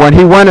 14, when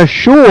he went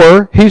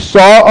ashore, he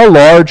saw a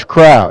large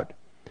crowd.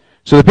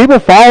 So the people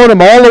followed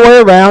him all the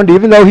way around,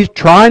 even though he's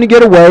trying to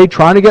get away,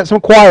 trying to get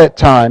some quiet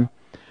time.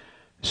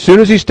 As soon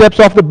as he steps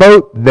off the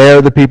boat,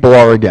 there the people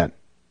are again.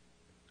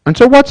 And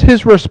so what's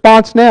his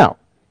response now?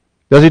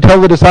 Does he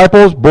tell the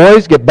disciples,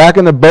 boys, get back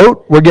in the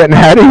boat, we're getting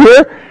out of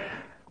here?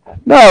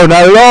 No,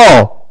 not at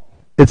all.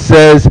 It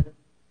says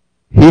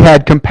he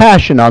had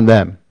compassion on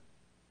them,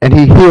 and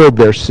he healed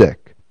their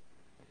sick.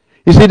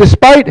 You see,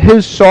 despite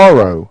his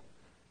sorrow,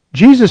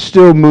 Jesus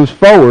still moves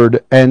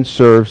forward and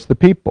serves the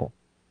people.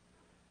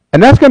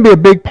 And that's going to be a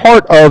big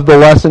part of the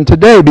lesson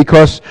today,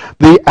 because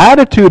the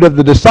attitude of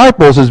the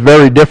disciples is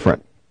very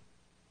different.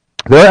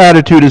 Their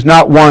attitude is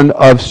not one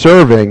of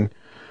serving,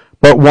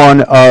 but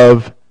one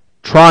of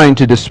trying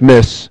to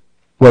dismiss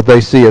what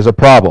they see as a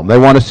problem. They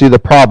want to see the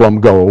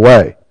problem go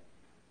away.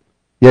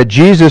 Yet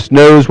Jesus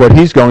knows what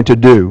he's going to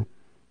do,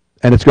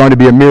 and it's going to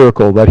be a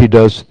miracle that he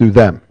does through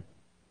them.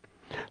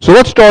 So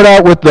let's start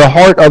out with the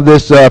heart of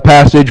this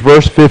passage,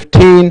 verse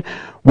 15,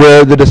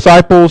 where the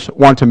disciples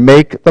want to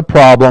make the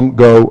problem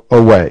go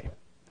away.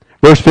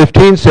 Verse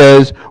 15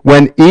 says,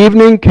 when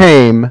evening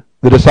came,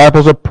 the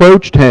disciples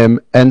approached him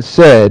and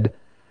said,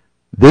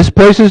 this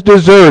place is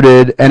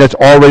deserted and it's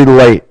already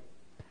late.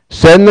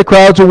 Send the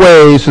crowds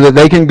away so that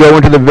they can go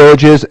into the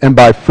villages and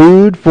buy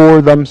food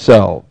for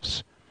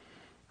themselves.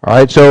 All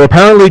right, so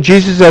apparently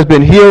Jesus has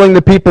been healing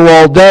the people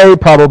all day,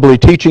 probably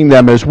teaching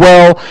them as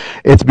well.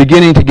 It's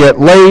beginning to get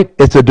late.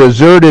 It's a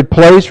deserted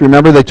place.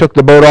 Remember, they took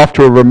the boat off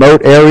to a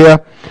remote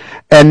area.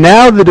 And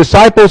now the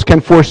disciples can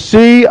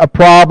foresee a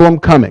problem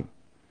coming.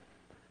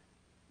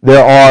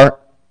 There are,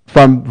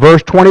 from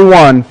verse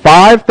 21,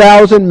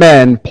 5,000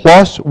 men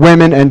plus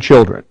women and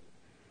children.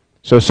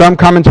 So some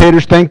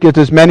commentators think it's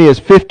as many as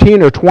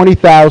 15 or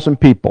 20,000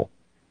 people.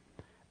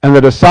 And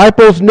the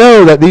disciples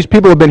know that these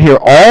people have been here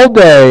all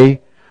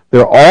day.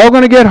 They're all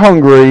going to get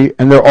hungry,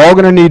 and they're all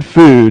going to need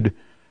food.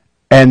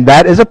 And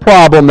that is a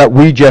problem that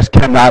we just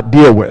cannot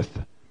deal with.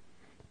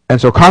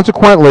 And so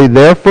consequently,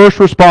 their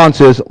first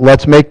response is,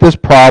 let's make this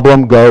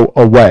problem go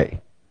away.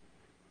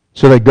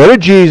 So they go to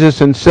Jesus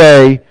and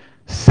say,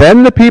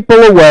 send the people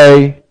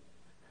away.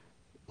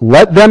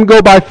 Let them go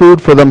buy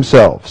food for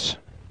themselves.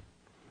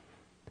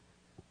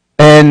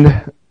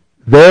 And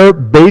their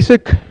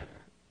basic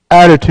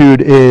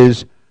attitude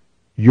is,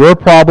 your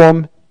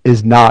problem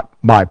is not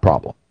my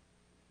problem.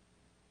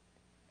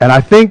 And I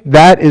think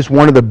that is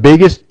one of the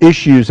biggest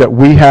issues that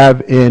we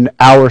have in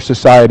our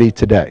society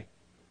today.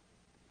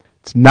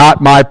 It's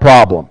not my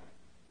problem.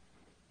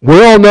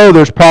 We all know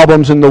there's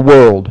problems in the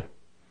world,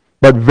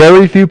 but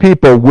very few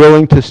people are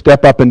willing to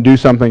step up and do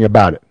something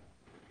about it.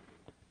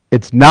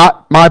 It's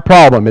not my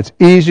problem. It's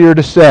easier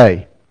to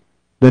say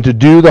than to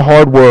do the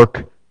hard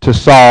work to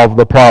solve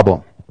the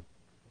problem.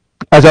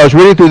 As I was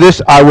reading through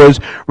this, I was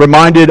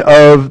reminded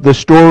of the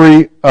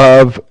story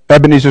of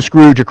Ebenezer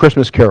Scrooge, A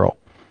Christmas Carol.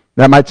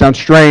 That might sound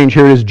strange.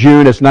 Here it is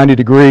June, it's 90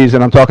 degrees,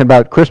 and I'm talking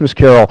about Christmas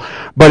Carol.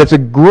 But it's a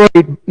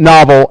great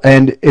novel,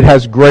 and it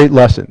has great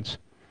lessons.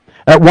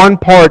 At one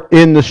part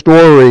in the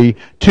story,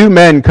 two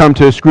men come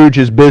to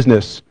Scrooge's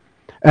business,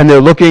 and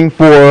they're looking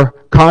for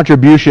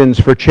contributions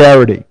for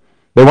charity.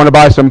 They want to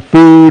buy some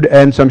food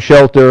and some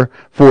shelter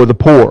for the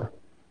poor.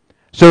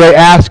 So they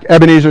ask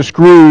Ebenezer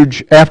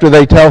Scrooge, after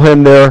they tell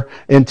him their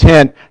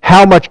intent,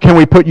 how much can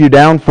we put you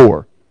down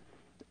for?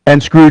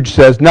 And Scrooge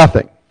says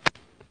nothing.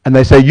 And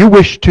they say, you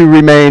wish to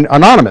remain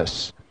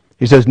anonymous.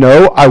 He says,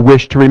 no, I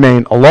wish to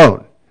remain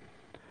alone.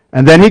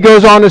 And then he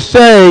goes on to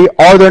say,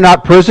 are there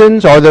not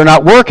prisons? Are there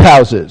not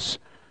workhouses?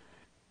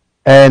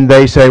 And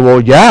they say, well,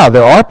 yeah,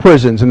 there are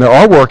prisons and there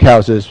are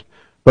workhouses,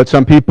 but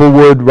some people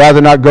would rather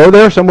not go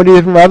there. Some would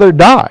even rather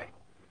die.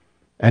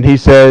 And he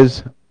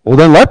says, well,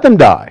 then let them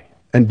die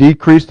and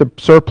decrease the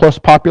surplus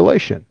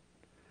population.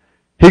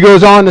 He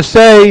goes on to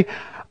say,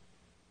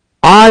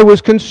 I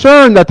was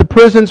concerned that the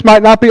prisons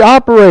might not be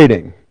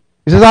operating.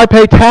 He says, I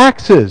pay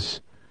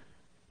taxes.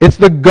 It's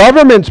the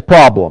government's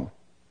problem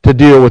to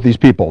deal with these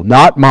people,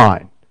 not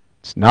mine.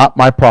 It's not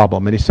my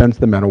problem. And he sends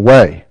the men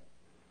away.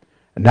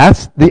 And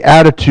that's the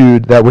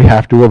attitude that we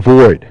have to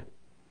avoid.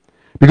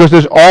 Because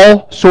there's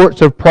all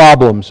sorts of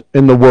problems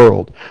in the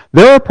world.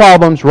 There are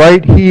problems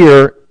right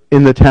here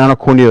in the town of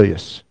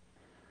Cornelius.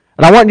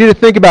 And I want you to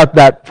think about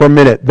that for a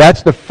minute.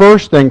 That's the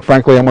first thing,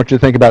 frankly, I want you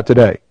to think about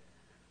today.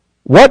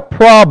 What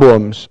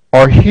problems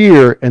are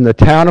here in the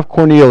town of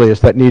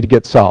Cornelius that need to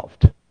get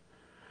solved?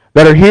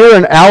 That are here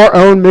in our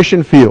own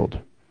mission field,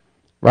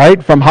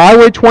 right? From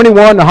Highway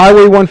 21 to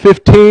Highway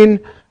 115,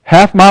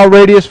 half-mile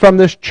radius from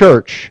this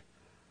church,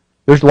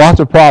 there's lots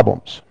of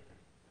problems.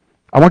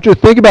 I want you to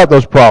think about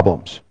those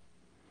problems.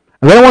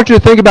 And then I want you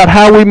to think about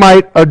how we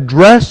might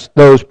address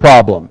those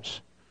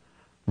problems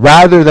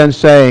rather than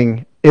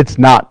saying, it's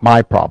not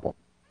my problem.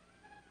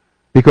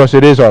 Because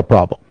it is our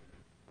problem.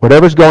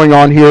 Whatever's going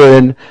on here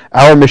in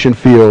our mission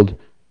field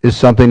is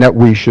something that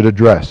we should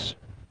address.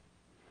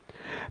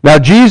 Now,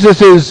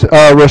 Jesus'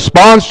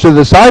 response to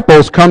the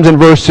disciples comes in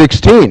verse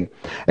 16.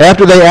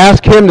 After they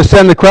ask him to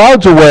send the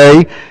crowds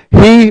away,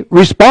 he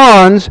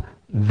responds,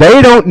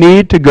 they don't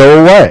need to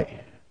go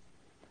away.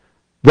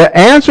 The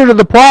answer to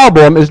the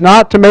problem is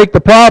not to make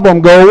the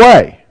problem go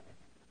away.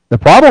 The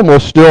problem will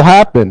still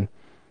happen.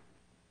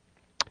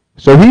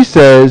 So he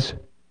says,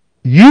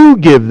 you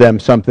give them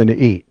something to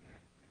eat.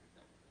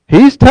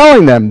 He's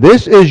telling them,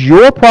 this is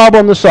your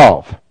problem to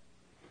solve.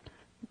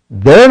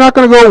 They're not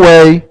going to go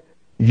away.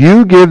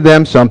 You give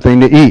them something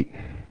to eat.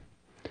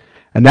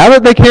 And now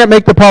that they can't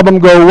make the problem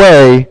go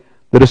away,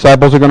 the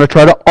disciples are going to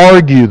try to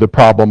argue the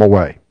problem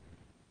away.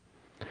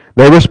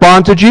 They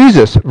respond to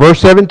Jesus, verse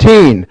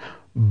 17,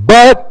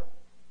 but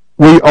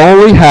we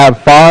only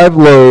have 5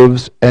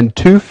 loaves and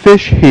 2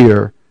 fish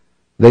here,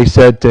 they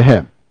said to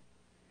him.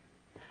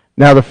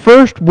 Now the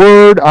first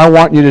word I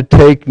want you to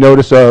take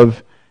notice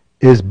of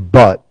is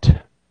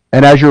but.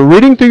 And as you're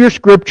reading through your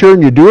scripture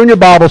and you're doing your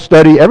Bible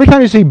study, every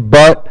time you see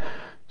but,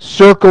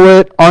 circle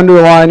it,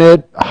 underline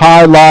it,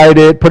 highlight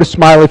it, put a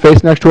smiley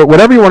face next to it,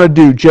 whatever you want to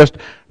do, just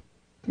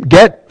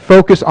get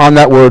focus on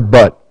that word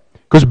but.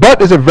 Because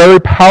but is a very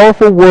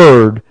powerful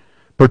word,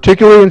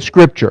 particularly in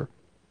Scripture.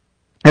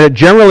 And it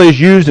generally is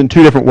used in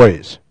 2 different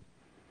ways.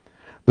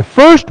 The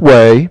first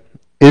way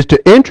is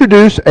to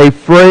introduce a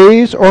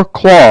phrase or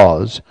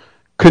clause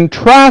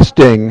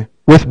contrasting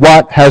with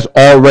what has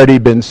already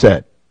been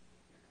said.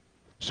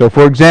 So,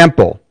 for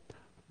example,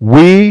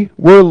 we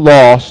were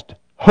lost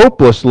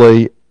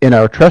hopelessly in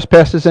our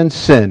trespasses and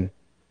sin,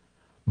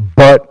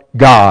 but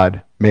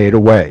God made a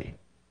way.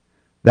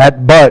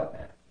 That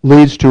but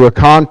leads to a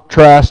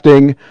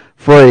contrasting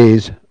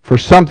phrase for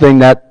something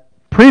that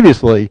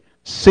previously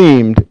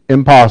seemed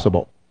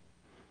impossible.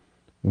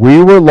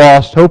 We were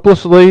lost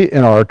hopelessly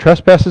in our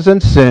trespasses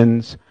and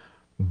sins,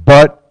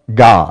 but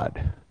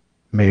God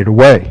made a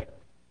way.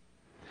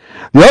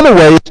 The other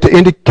way is to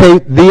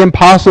indicate the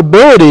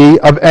impossibility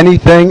of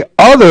anything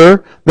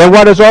other than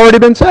what has already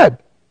been said.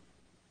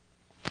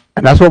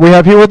 And that's what we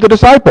have here with the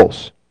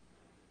disciples.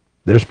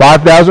 There's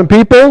 5,000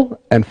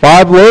 people and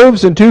 5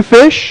 loaves and 2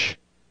 fish,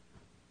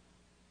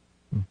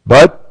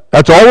 but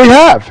that's all we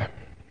have.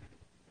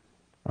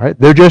 All right?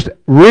 They're just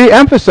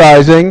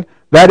re-emphasizing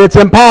that it's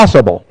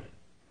impossible.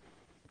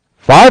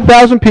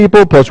 5,000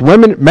 people plus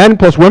women, men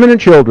plus women and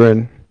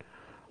children,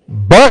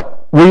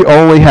 but we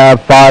only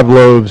have 5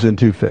 loaves and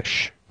 2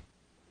 fish.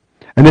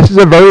 And this is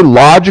a very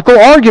logical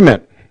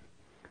argument.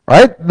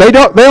 Right? They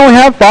only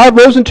have 5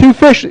 loaves and 2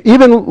 fish.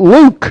 Even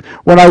Luke,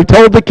 when I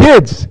told the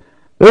kids,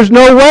 there's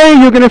no way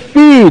you're going to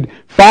feed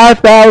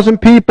 5,000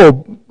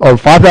 people, or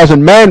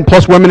 5,000 men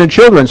plus women and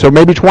children, so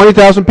maybe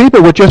 20,000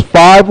 people with just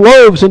 5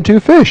 loaves and 2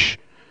 fish.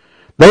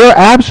 They are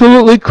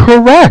absolutely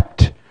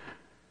correct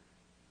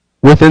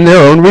within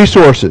their own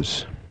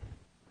resources.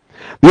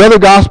 The other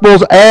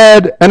Gospels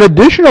add an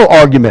additional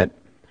argument.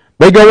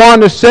 They go on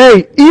to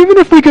say, even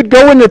if we could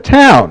go into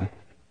town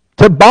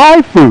to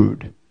buy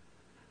food,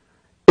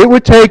 it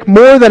would take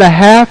more than a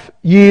half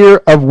year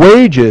of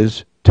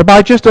wages to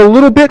buy just a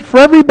little bit for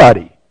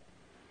everybody.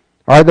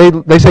 All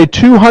right, they say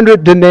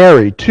 200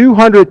 denarii,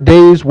 200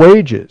 days'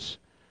 wages,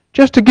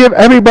 just to give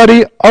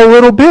everybody a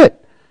little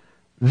bit.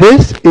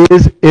 This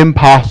is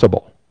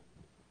impossible.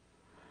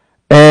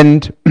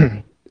 And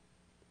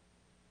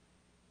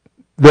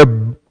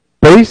the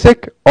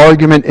basic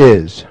argument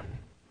is,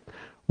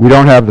 we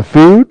don't have the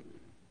food,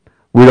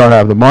 we don't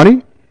have the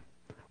money,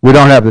 we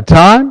don't have the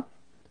time,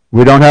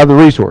 we don't have the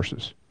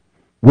resources.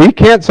 We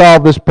can't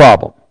solve this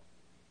problem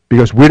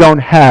because we don't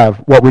have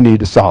what we need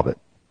to solve it.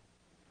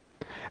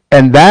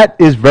 And that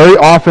is very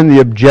often the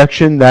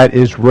objection that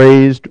is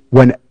raised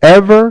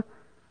whenever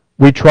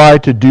we try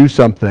to do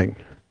something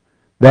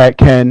that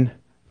can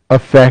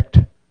affect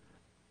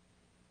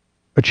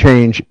a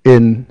change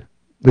in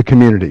the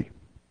community.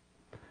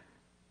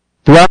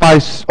 Throughout my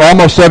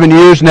almost 7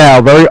 years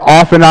now, very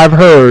often I've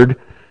heard,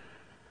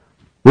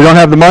 we don't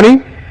have the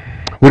money,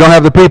 we don't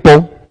have the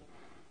people,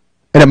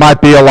 and it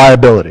might be a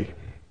liability.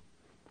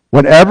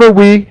 Whenever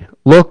we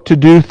look to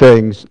do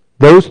things,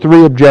 those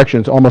 3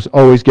 objections almost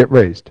always get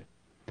raised.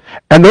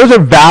 And those are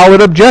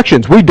valid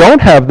objections. We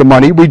don't have the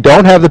money, we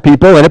don't have the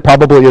people, and it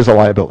probably is a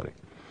liability.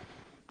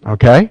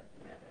 Okay?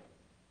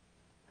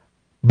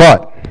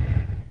 But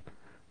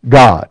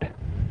God.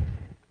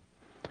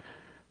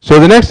 So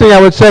the next thing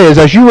I would say is,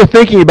 as you were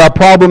thinking about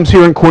problems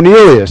here in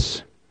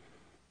Cornelius,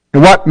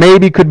 and what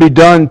maybe could be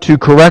done to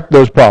correct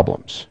those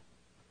problems,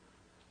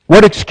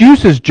 what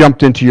excuses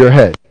jumped into your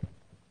head?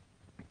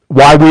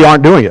 Why we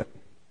aren't doing it?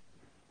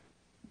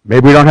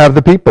 Maybe we don't have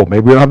the people.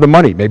 Maybe we don't have the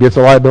money. Maybe it's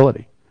a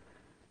liability.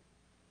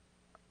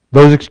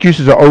 Those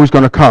excuses are always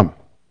going to come.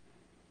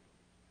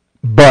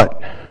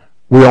 But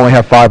we only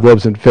have 5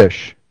 loaves and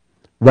fish,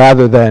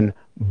 rather than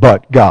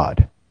but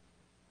God.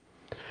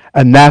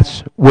 And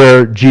that's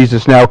where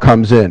Jesus now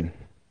comes in.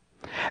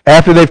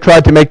 After they've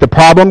tried to make the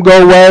problem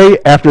go away,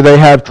 after they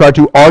have tried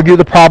to argue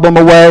the problem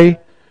away,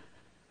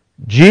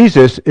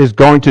 Jesus is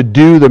going to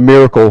do the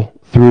miracle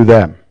through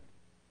them.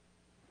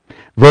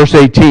 Verse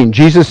 18,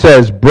 Jesus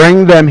says,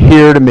 bring them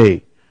here to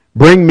me.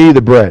 Bring me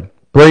the bread.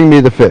 Bring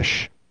me the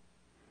fish.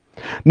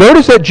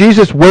 Notice that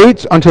Jesus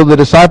waits until the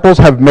disciples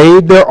have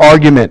made their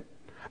argument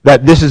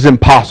that this is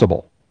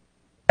impossible.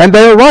 And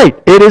they are right.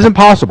 It is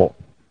impossible.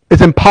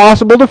 It's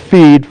impossible to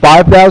feed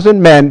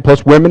 5,000 men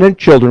plus women and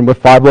children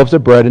with 5 loaves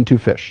of bread and 2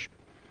 fish.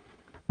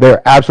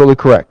 They're absolutely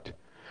correct.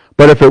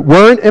 But if it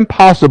weren't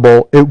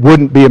impossible, it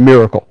wouldn't be a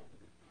miracle.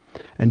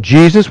 And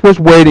Jesus was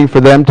waiting for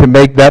them to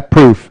make that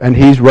proof, and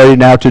he's ready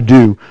now to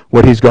do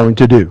what he's going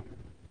to do.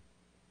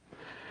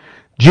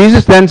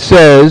 Jesus then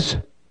says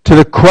to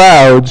the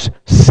crowds,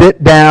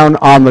 sit down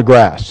on the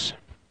grass.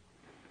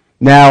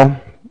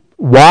 Now,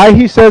 why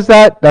he says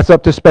that, that's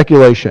up to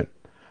speculation.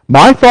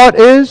 My thought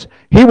is,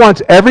 he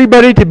wants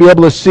everybody to be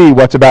able to see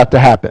what's about to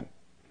happen.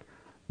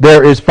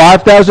 There is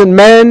 5,000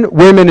 men,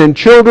 women, and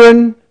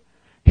children.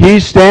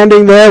 He's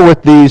standing there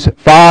with these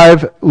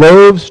 5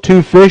 loaves,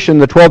 2 fish,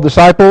 and the 12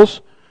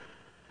 disciples.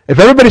 If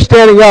everybody's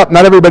standing up,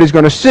 not everybody's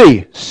going to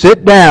see.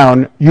 Sit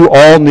down. You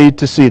all need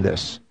to see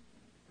this.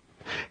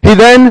 He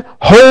then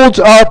holds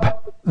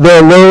up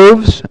the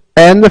loaves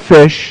and the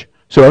fish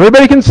so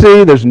everybody can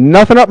see there's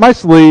nothing up my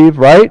sleeve,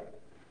 right?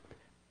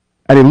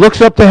 And he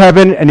looks up to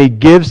heaven and he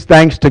gives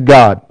thanks to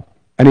God.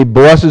 And he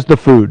blesses the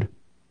food.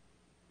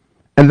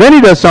 And then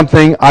he does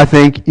something, I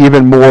think,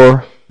 even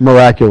more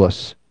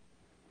miraculous.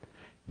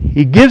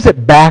 He gives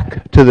it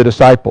back to the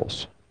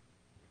disciples.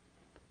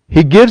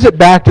 He gives it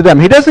back to them.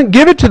 He doesn't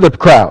give it to the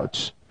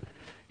crowds.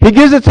 He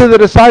gives it to the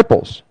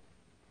disciples.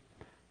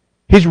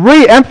 He's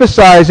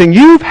re-emphasizing,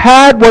 you've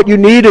had what you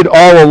needed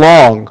all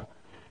along.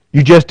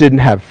 You just didn't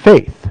have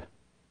faith.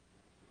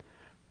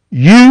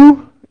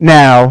 You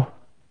now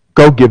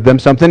go give them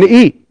something to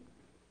eat.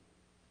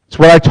 It's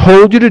what I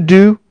told you to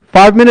do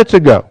 5 minutes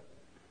ago.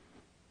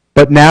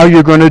 But now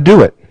you're going to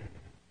do it.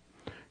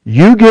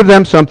 You give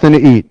them something to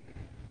eat.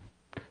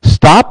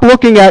 Stop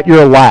looking at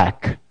your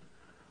lack.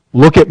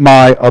 Look at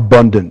my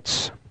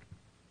abundance.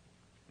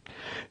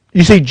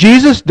 You see,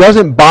 Jesus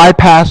doesn't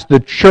bypass the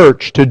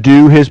church to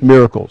do his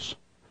miracles.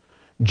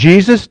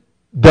 Jesus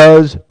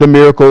does the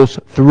miracles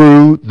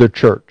through the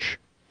church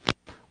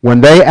when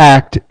they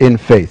act in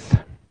faith.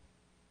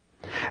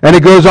 And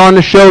it goes on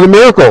to show the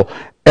miracle.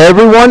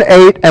 Everyone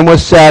ate and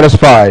was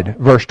satisfied,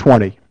 verse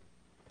 20.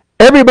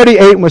 Everybody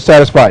ate and was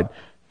satisfied.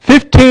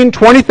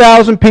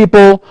 20,000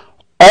 people,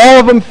 all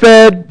of them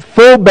fed,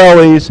 full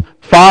bellies,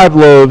 5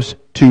 loaves,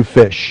 2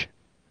 fish.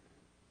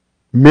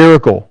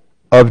 Miracle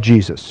of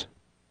Jesus.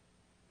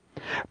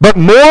 But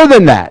more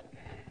than that,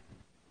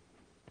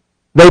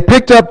 they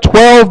picked up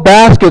 12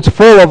 baskets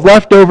full of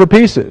leftover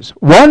pieces.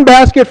 1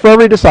 basket for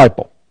every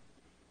disciple.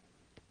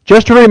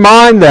 Just to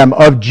remind them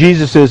of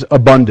Jesus'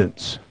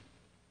 abundance.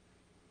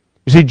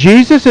 You see,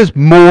 Jesus is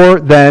more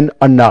than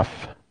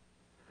enough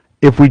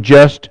if we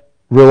just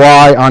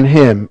rely on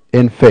him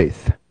in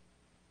faith.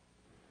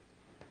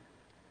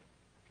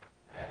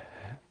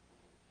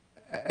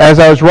 As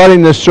I was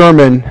writing this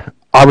sermon,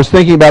 I was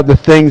thinking about the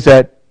things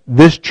that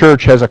this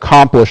church has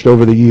accomplished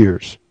over the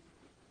years.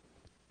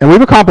 And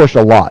we've accomplished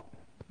a lot.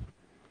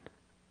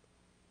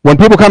 When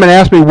people come and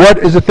ask me, what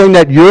is the thing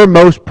that you're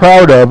most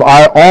proud of,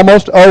 I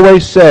almost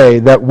always say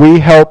that we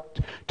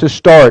helped to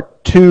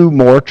start 2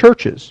 more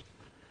churches.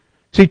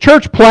 See,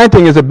 church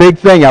planting is a big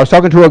thing. I was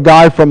talking to a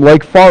guy from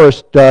Lake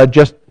Forest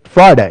just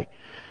Friday,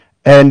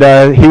 and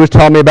he was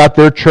telling me about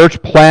their church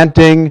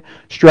planting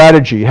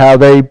strategy, how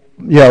they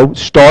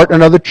start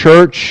another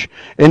church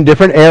in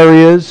different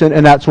areas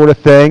and that sort of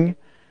thing.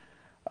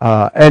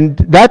 And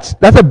that's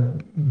a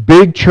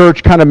big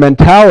church kind of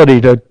mentality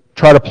to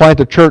try to plant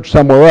a church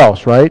somewhere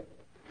else, right?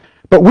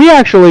 But we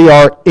actually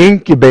are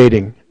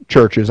incubating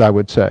churches, I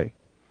would say.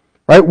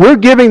 Right? We're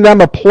giving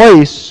them a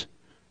place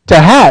to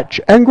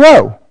hatch and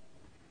grow.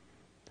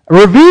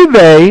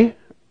 Revive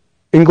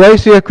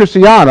Iglesia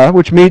Cristiana,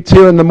 which meets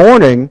here in the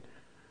morning,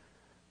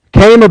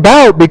 came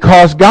about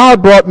because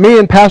God brought me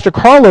and Pastor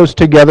Carlos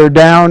together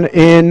down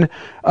in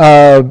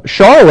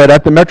Charlotte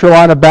at the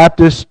Metrolina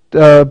Baptist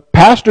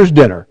Pastors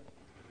Dinner.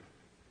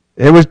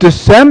 It was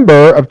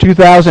December of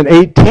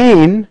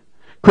 2018.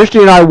 Christy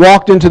and I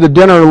walked into the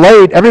dinner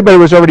late. Everybody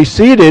was already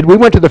seated. We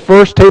went to the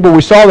first table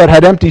we saw that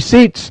had empty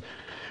seats.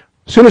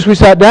 As soon as we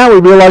sat down, we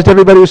realized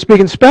everybody was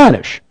speaking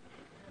Spanish.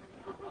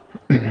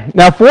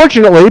 Now,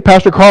 fortunately,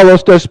 Pastor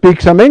Carlos does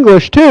speak some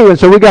English too, and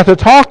so we got to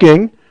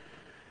talking,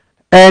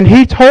 and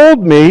he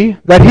told me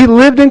that he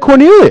lived in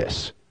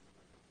Cornelius.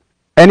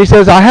 And he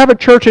says, I have a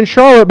church in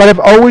Charlotte, but I've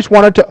always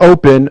wanted to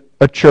open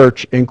a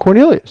church in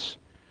Cornelius.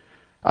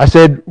 I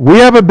said, we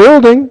have a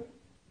building.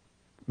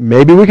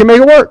 Maybe we can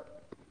make it work.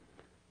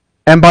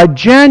 And by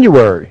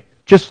January,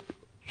 just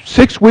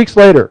 6 weeks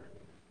later,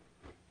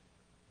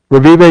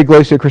 Revive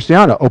Iglesia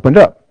Cristiana opened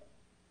up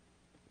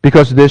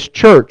because this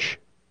church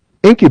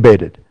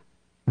incubated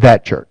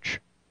that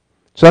church.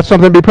 So that's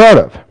something to be proud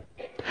of.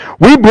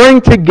 We bring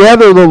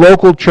together the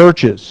local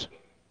churches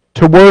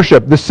to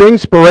worship. The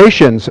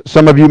Singspirations,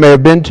 some of you may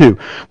have been to.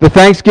 The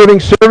Thanksgiving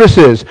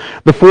services.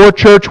 The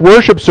 4-church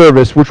worship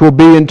service, which will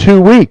be in 2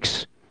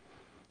 weeks.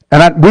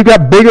 And we've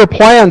got bigger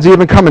plans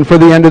even coming for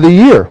the end of the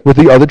year with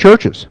the other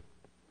churches.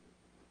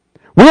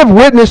 We have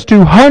witnessed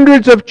to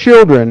hundreds of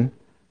children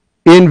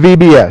in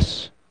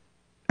VBS,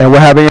 and we're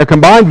having a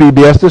combined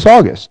VBS this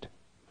August.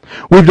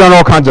 We've done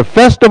all kinds of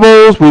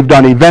festivals. We've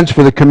done events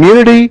for the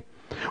community.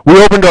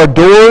 We opened our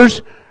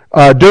doors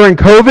during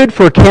COVID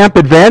for Camp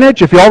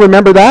Advantage, if you all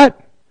remember that.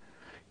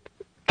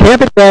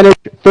 Camp Advantage,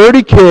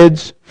 30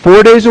 kids,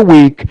 4 days a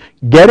week,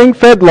 getting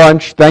fed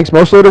lunch, thanks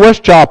mostly to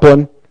West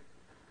Joplin.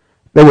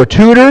 They were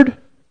tutored,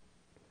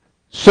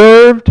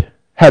 served,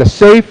 had a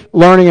safe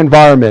learning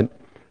environment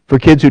for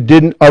kids who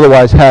didn't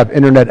otherwise have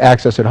internet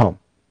access at home.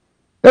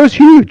 That was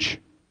huge.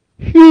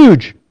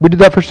 Huge. We did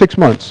that for 6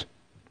 months.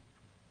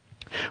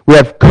 We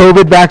have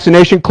COVID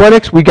vaccination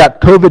clinics. We got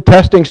COVID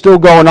testing still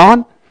going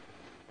on.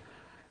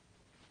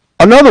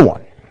 Another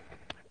one.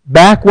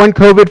 Back when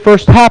COVID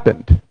first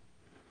happened,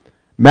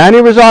 Manny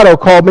Rosado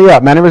called me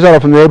up. Manny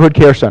Rosado from the Neighborhood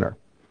Care Center.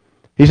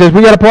 He says,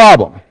 we got a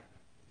problem.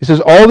 He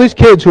says, all these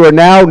kids who are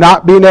now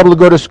not being able to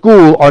go to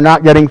school are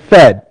not getting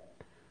fed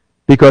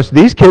because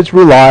these kids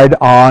relied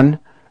on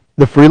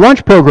the free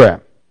lunch program.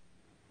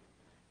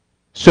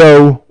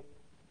 So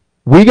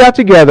we got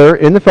together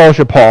in the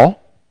fellowship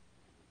hall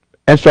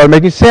and started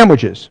making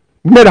sandwiches.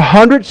 We made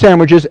 100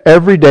 sandwiches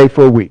every day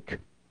for a week.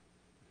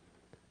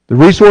 The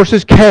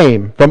resources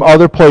came from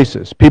other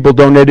places. People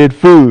donated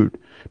food.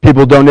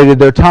 People donated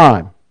their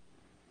time.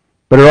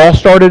 But it all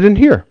started in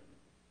here.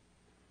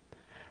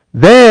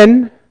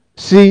 Then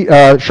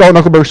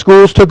Charlotte-Mecklenburg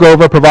Schools took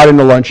over providing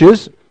the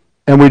lunches,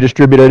 and we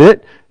distributed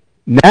it.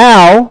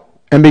 Now,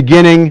 and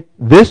beginning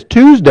this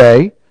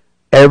Tuesday,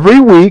 every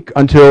week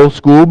until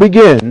school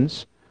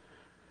begins,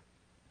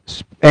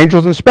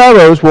 Angels and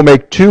Sparrows will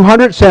make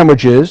 200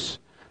 sandwiches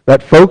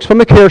that folks from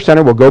the care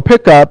center will go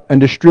pick up and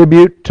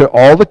distribute to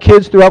all the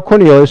kids throughout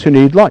Cornelius who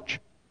need lunch.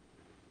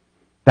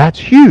 That's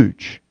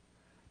huge.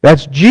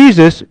 That's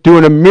Jesus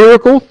doing a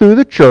miracle through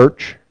the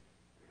church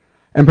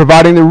and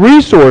providing the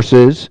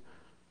resources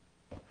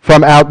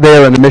from out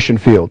there in the mission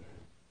field.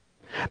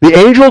 The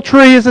angel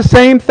tree is the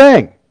same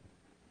thing.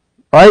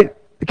 Right?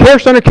 The care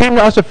center came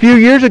to us a few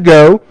years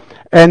ago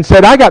and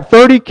said, I got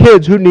 30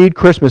 kids who need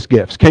Christmas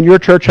gifts. Can your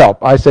church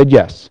help? I said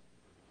yes.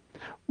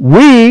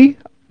 We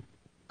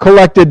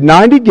collected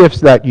 90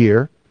 gifts that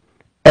year.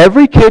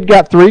 Every kid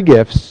got 3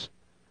 gifts,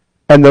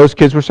 and those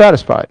kids were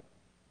satisfied.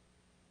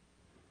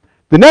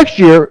 The next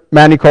year,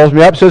 Manny calls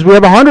me up and says, we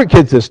have 100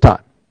 kids this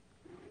time.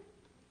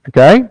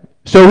 Okay?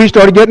 So he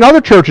started getting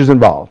other churches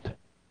involved.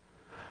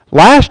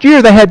 Last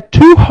year, they had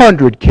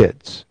 200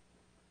 kids.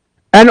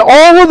 And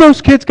all of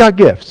those kids got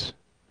gifts.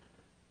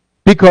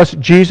 Because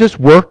Jesus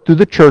worked through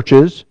the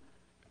churches,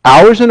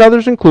 ours and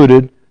others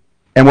included,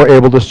 and were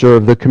able to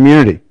serve the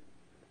community.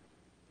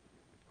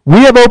 We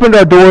have opened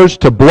our doors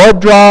to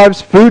blood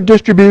drives, food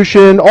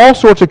distribution, all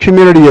sorts of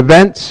community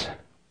events.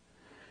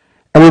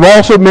 And we've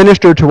also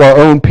ministered to our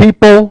own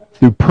people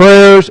through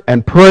prayers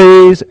and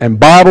praise and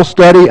Bible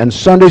study and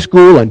Sunday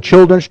school and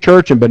children's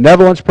church and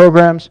benevolence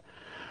programs.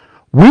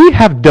 We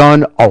have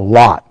done a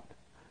lot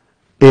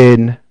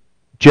in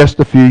just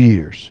a few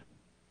years.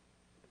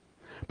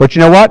 But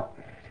you know what?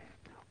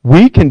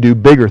 We can do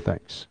bigger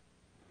things.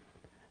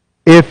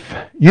 If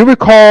you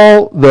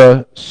recall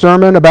the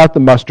sermon about the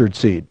mustard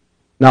seed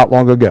not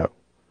long ago,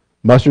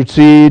 mustard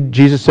seed,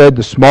 Jesus said,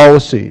 the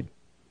smallest seed.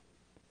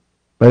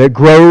 But it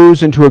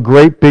grows into a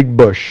great big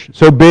bush,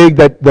 so big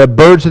that the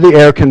birds of the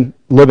air can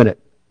live in it.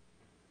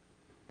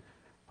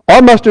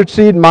 Our mustard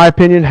seed, in my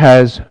opinion,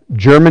 has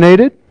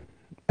germinated,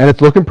 and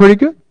it's looking pretty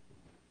good.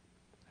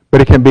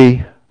 But it can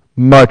be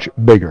much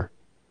bigger.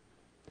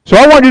 So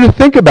I want you to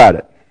think about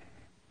it.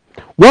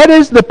 What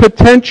is the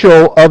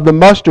potential of the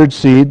mustard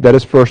seed that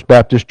is First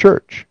Baptist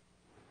Church?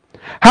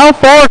 How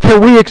far can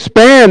we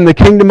expand the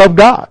kingdom of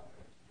God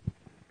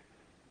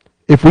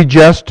if we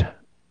just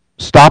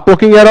stop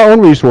looking at our own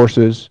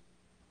resources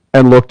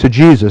and look to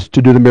Jesus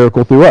to do the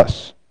miracle through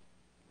us?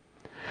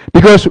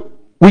 Because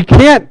we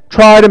can't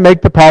try to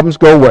make the problems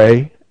go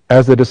away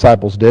as the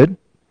disciples did.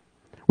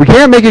 We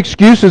can't make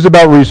excuses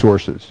about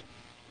resources.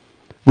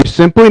 We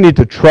simply need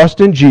to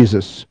trust in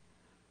Jesus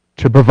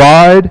to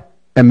provide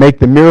and make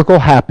the miracle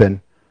happen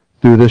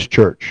through this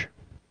church.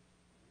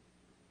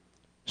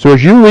 So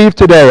as you leave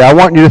today, I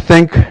want you to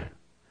think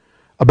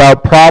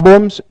about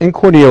problems in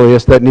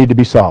Cornelius that need to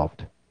be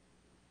solved.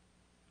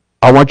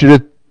 I want you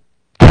to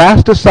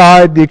cast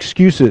aside the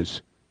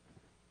excuses.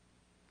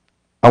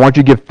 I want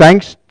you to give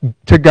thanks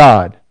to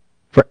God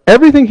for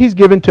everything He's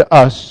given to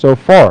us so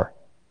far.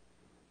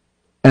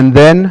 And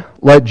then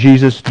let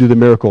Jesus do the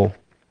miracle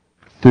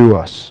through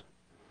us.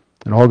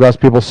 And all God's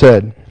people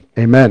said,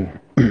 amen.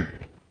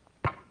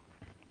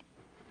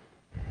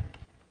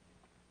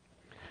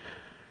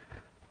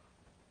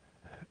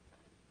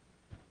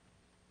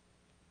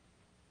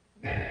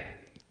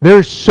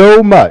 There's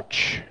so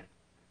much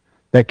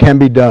that can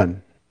be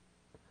done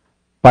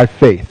by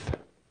faith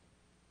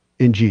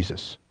in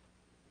Jesus.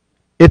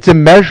 It's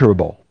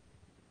immeasurable,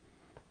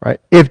 right?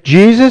 If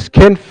Jesus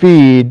can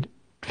feed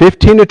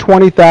 15 to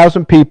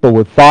 20,000 people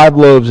with 5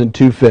 loaves and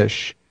 2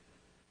 fish,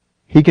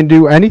 He can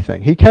do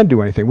anything. He can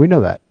do anything. We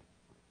know that.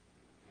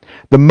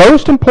 The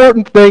most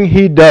important thing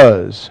He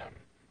does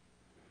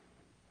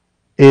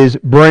is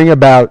bring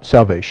about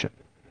salvation.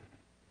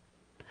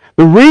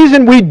 The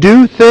reason we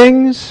do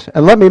things,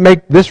 and let me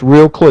make this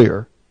real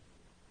clear,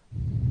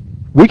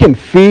 we can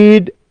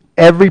feed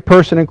every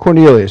person in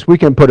Cornelius. We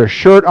can put a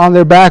shirt on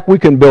their back. We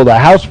can build a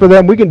house for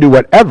them. We can do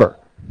whatever.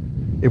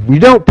 If we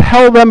don't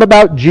tell them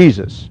about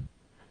Jesus,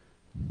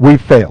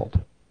 we've failed.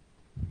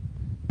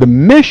 The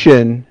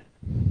mission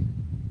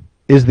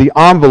is the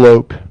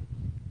envelope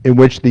in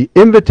which the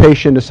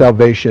invitation to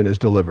salvation is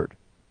delivered.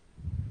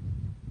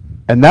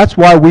 And that's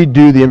why we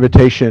do the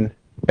invitation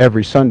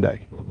every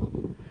Sunday.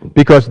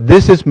 Because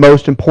this is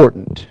most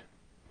important.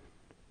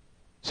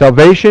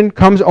 Salvation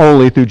comes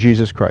only through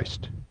Jesus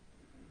Christ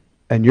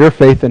and your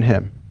faith in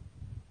Him.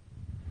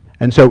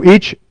 And so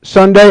each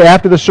Sunday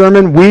after the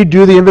sermon, we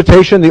do the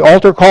invitation, the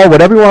altar call,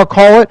 whatever you want to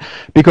call it,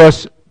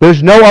 because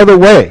there's no other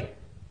way.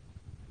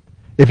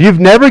 If you've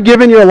never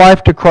given your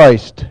life to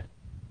Christ,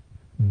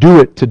 do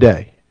it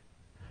today.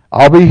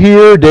 I'll be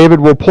here, David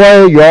will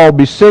play, you all will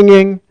be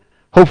singing,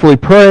 hopefully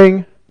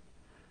praying,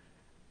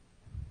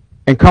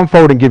 and come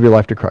forward and give your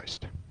life to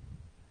Christ.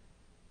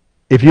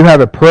 If you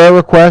have a prayer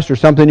request or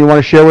something you want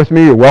to share with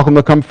me, you're welcome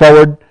to come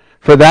forward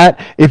for that.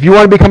 If you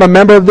want to become a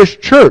member of this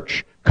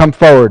church, come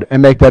forward and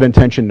make that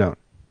intention known.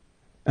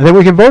 And then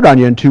we can vote on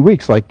you in 2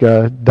 weeks, like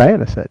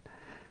Diana said.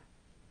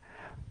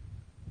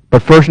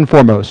 But first and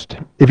foremost,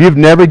 if you've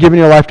never given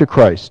your life to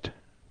Christ,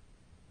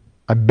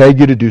 I beg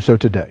you to do so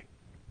today.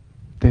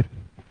 David.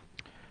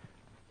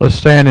 Let's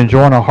stand and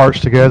join our hearts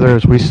together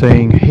as we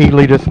sing He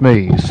Leadeth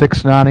Me,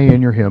 690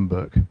 in your hymn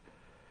book.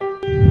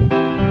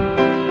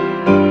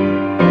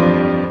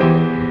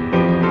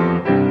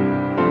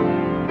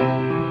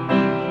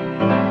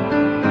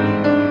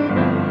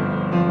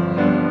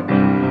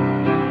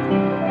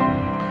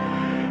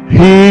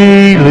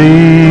 He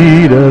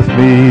leadeth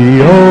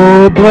me,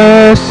 O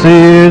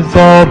blessed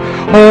thought,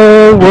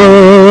 O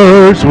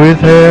words with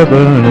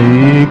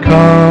heavenly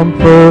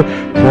comfort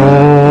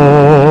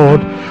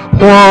fraught.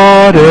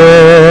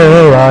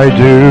 Whate'er I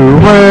do,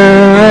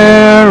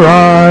 where'er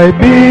I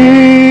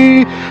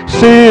be,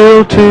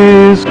 still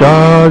 'tis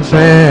God's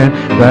hand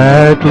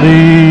that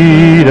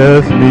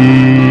leadeth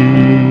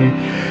me.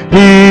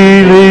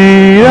 He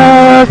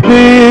leadeth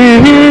me,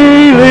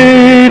 He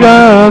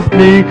leadeth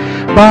me,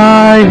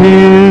 by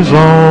His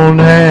own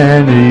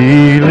hand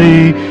He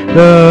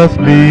leadeth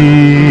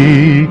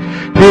me.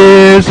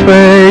 His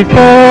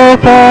faithful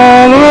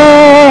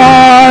follower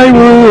I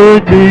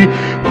would be,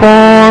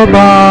 for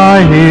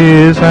by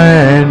His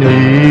hand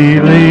He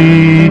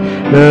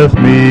leadeth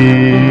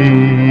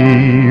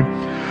me.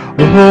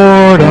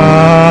 Lord,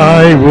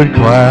 I would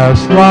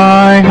clasp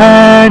Thy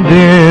hand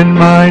in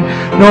mine,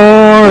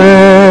 nor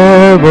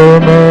ever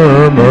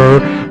murmur,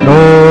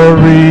 nor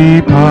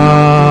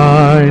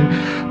repine.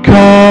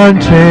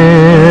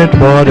 Content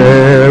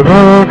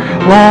whatever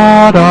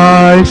lot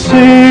I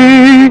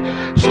see,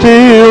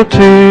 still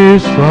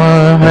 'tis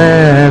Thy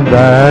hand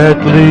that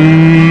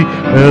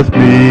leadeth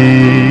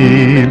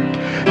me.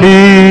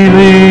 He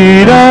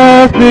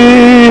leadeth me,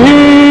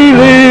 He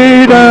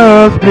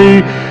leadeth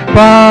me,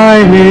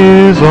 by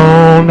His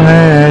own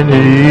hand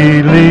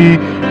He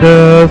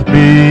leadeth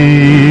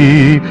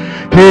me.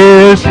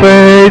 His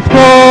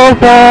faithful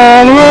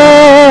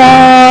follower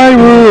I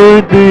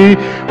would be,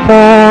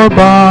 for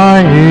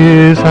by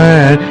His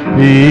hand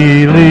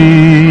He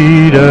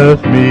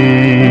leadeth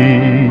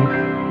me.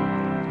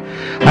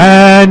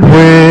 And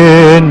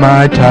when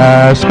my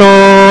task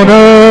on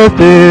earth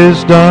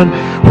is done,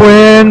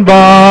 when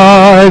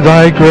by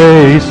Thy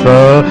grace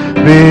the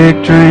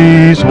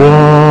victory's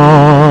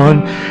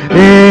won,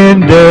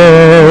 in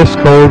death's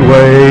cold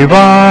wave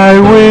I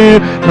will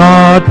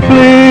not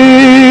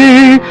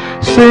flee,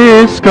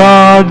 since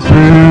God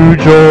through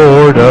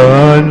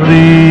Jordan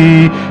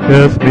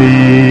leadeth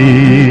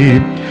me.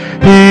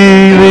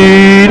 He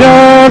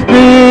leadeth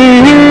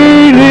me, He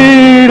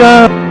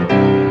leadeth me.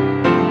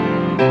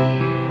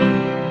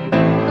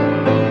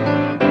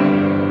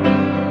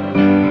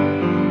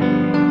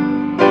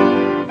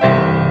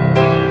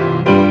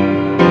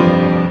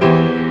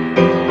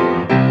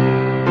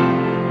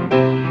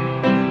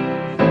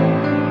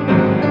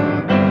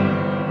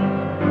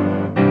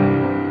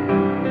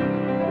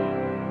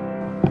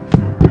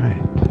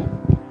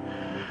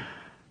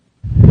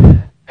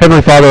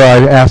 Heavenly Father,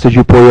 I ask that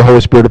You pour Your Holy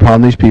Spirit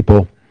upon these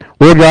people.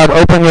 Lord God,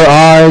 open their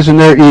eyes and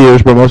their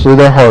ears, but mostly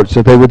their hearts,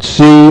 that they would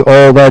see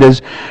all that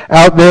is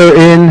out there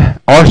in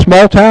our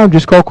small town,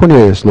 just called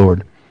Cornelius,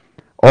 Lord.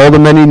 All the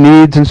many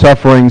needs and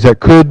sufferings that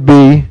could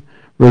be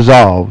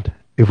resolved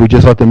if we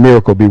just let the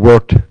miracle be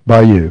worked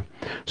by You.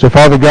 So,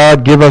 Father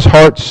God, give us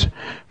hearts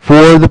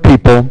for the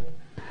people,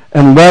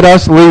 and let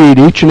us lead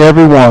each and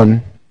every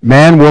one,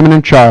 man, woman,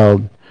 and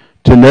child,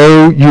 to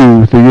know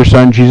You through Your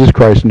Son, Jesus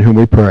Christ, in whom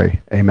we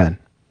pray. Amen.